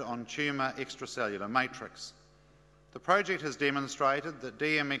cultured on tumour extracellular matrix. The project has demonstrated that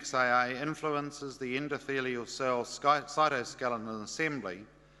DMXAA influences the endothelial cell cytoskeleton assembly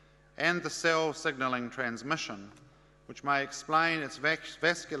and the cell signalling transmission, which may explain its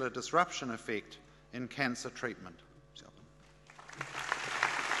vascular disruption effect in cancer treatment.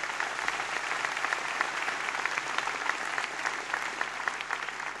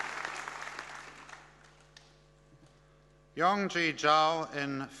 Yongji Zhao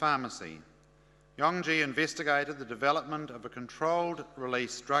in pharmacy. Yongji investigated the development of a controlled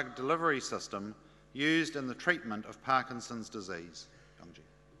release drug delivery system used in the treatment of Parkinson's disease. Yongji.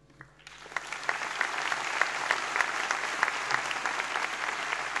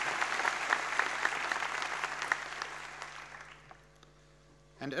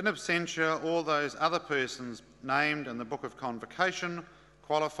 and in absentia all those other persons named in the Book of Convocation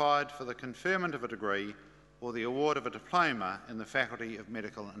qualified for the conferment of a degree or the award of a diploma in the Faculty of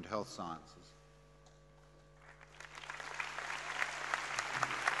Medical and Health Sciences.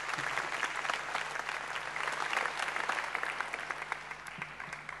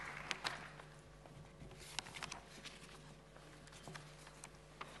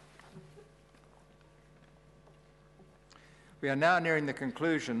 We are now nearing the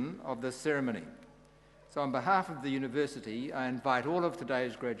conclusion of this ceremony. So on behalf of the University, I invite all of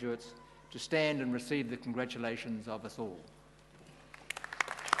today's graduates to stand and receive the congratulations of us all.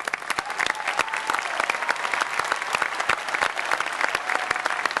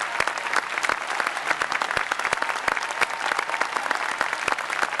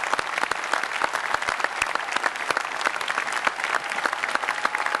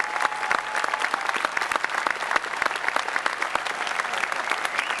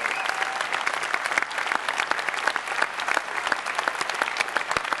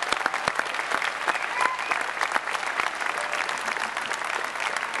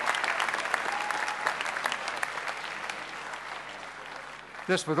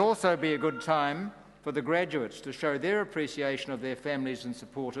 This would also be a good time for the graduates to show their appreciation of their families and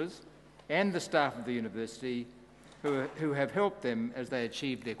supporters and the staff of the university who have helped them as they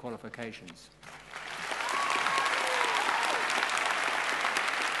achieve their qualifications.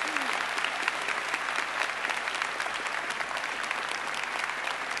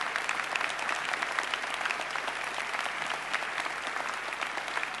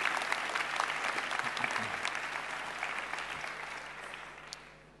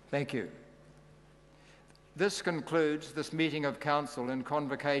 Thank you. This concludes this meeting of Council in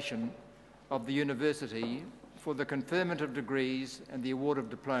convocation of the University for the conferment of degrees and the award of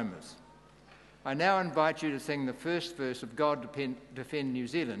diplomas. I now invite you to sing the first verse of God Defend New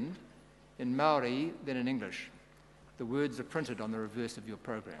Zealand in Māori, then in English. The words are printed on the reverse of your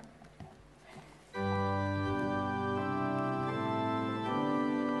program.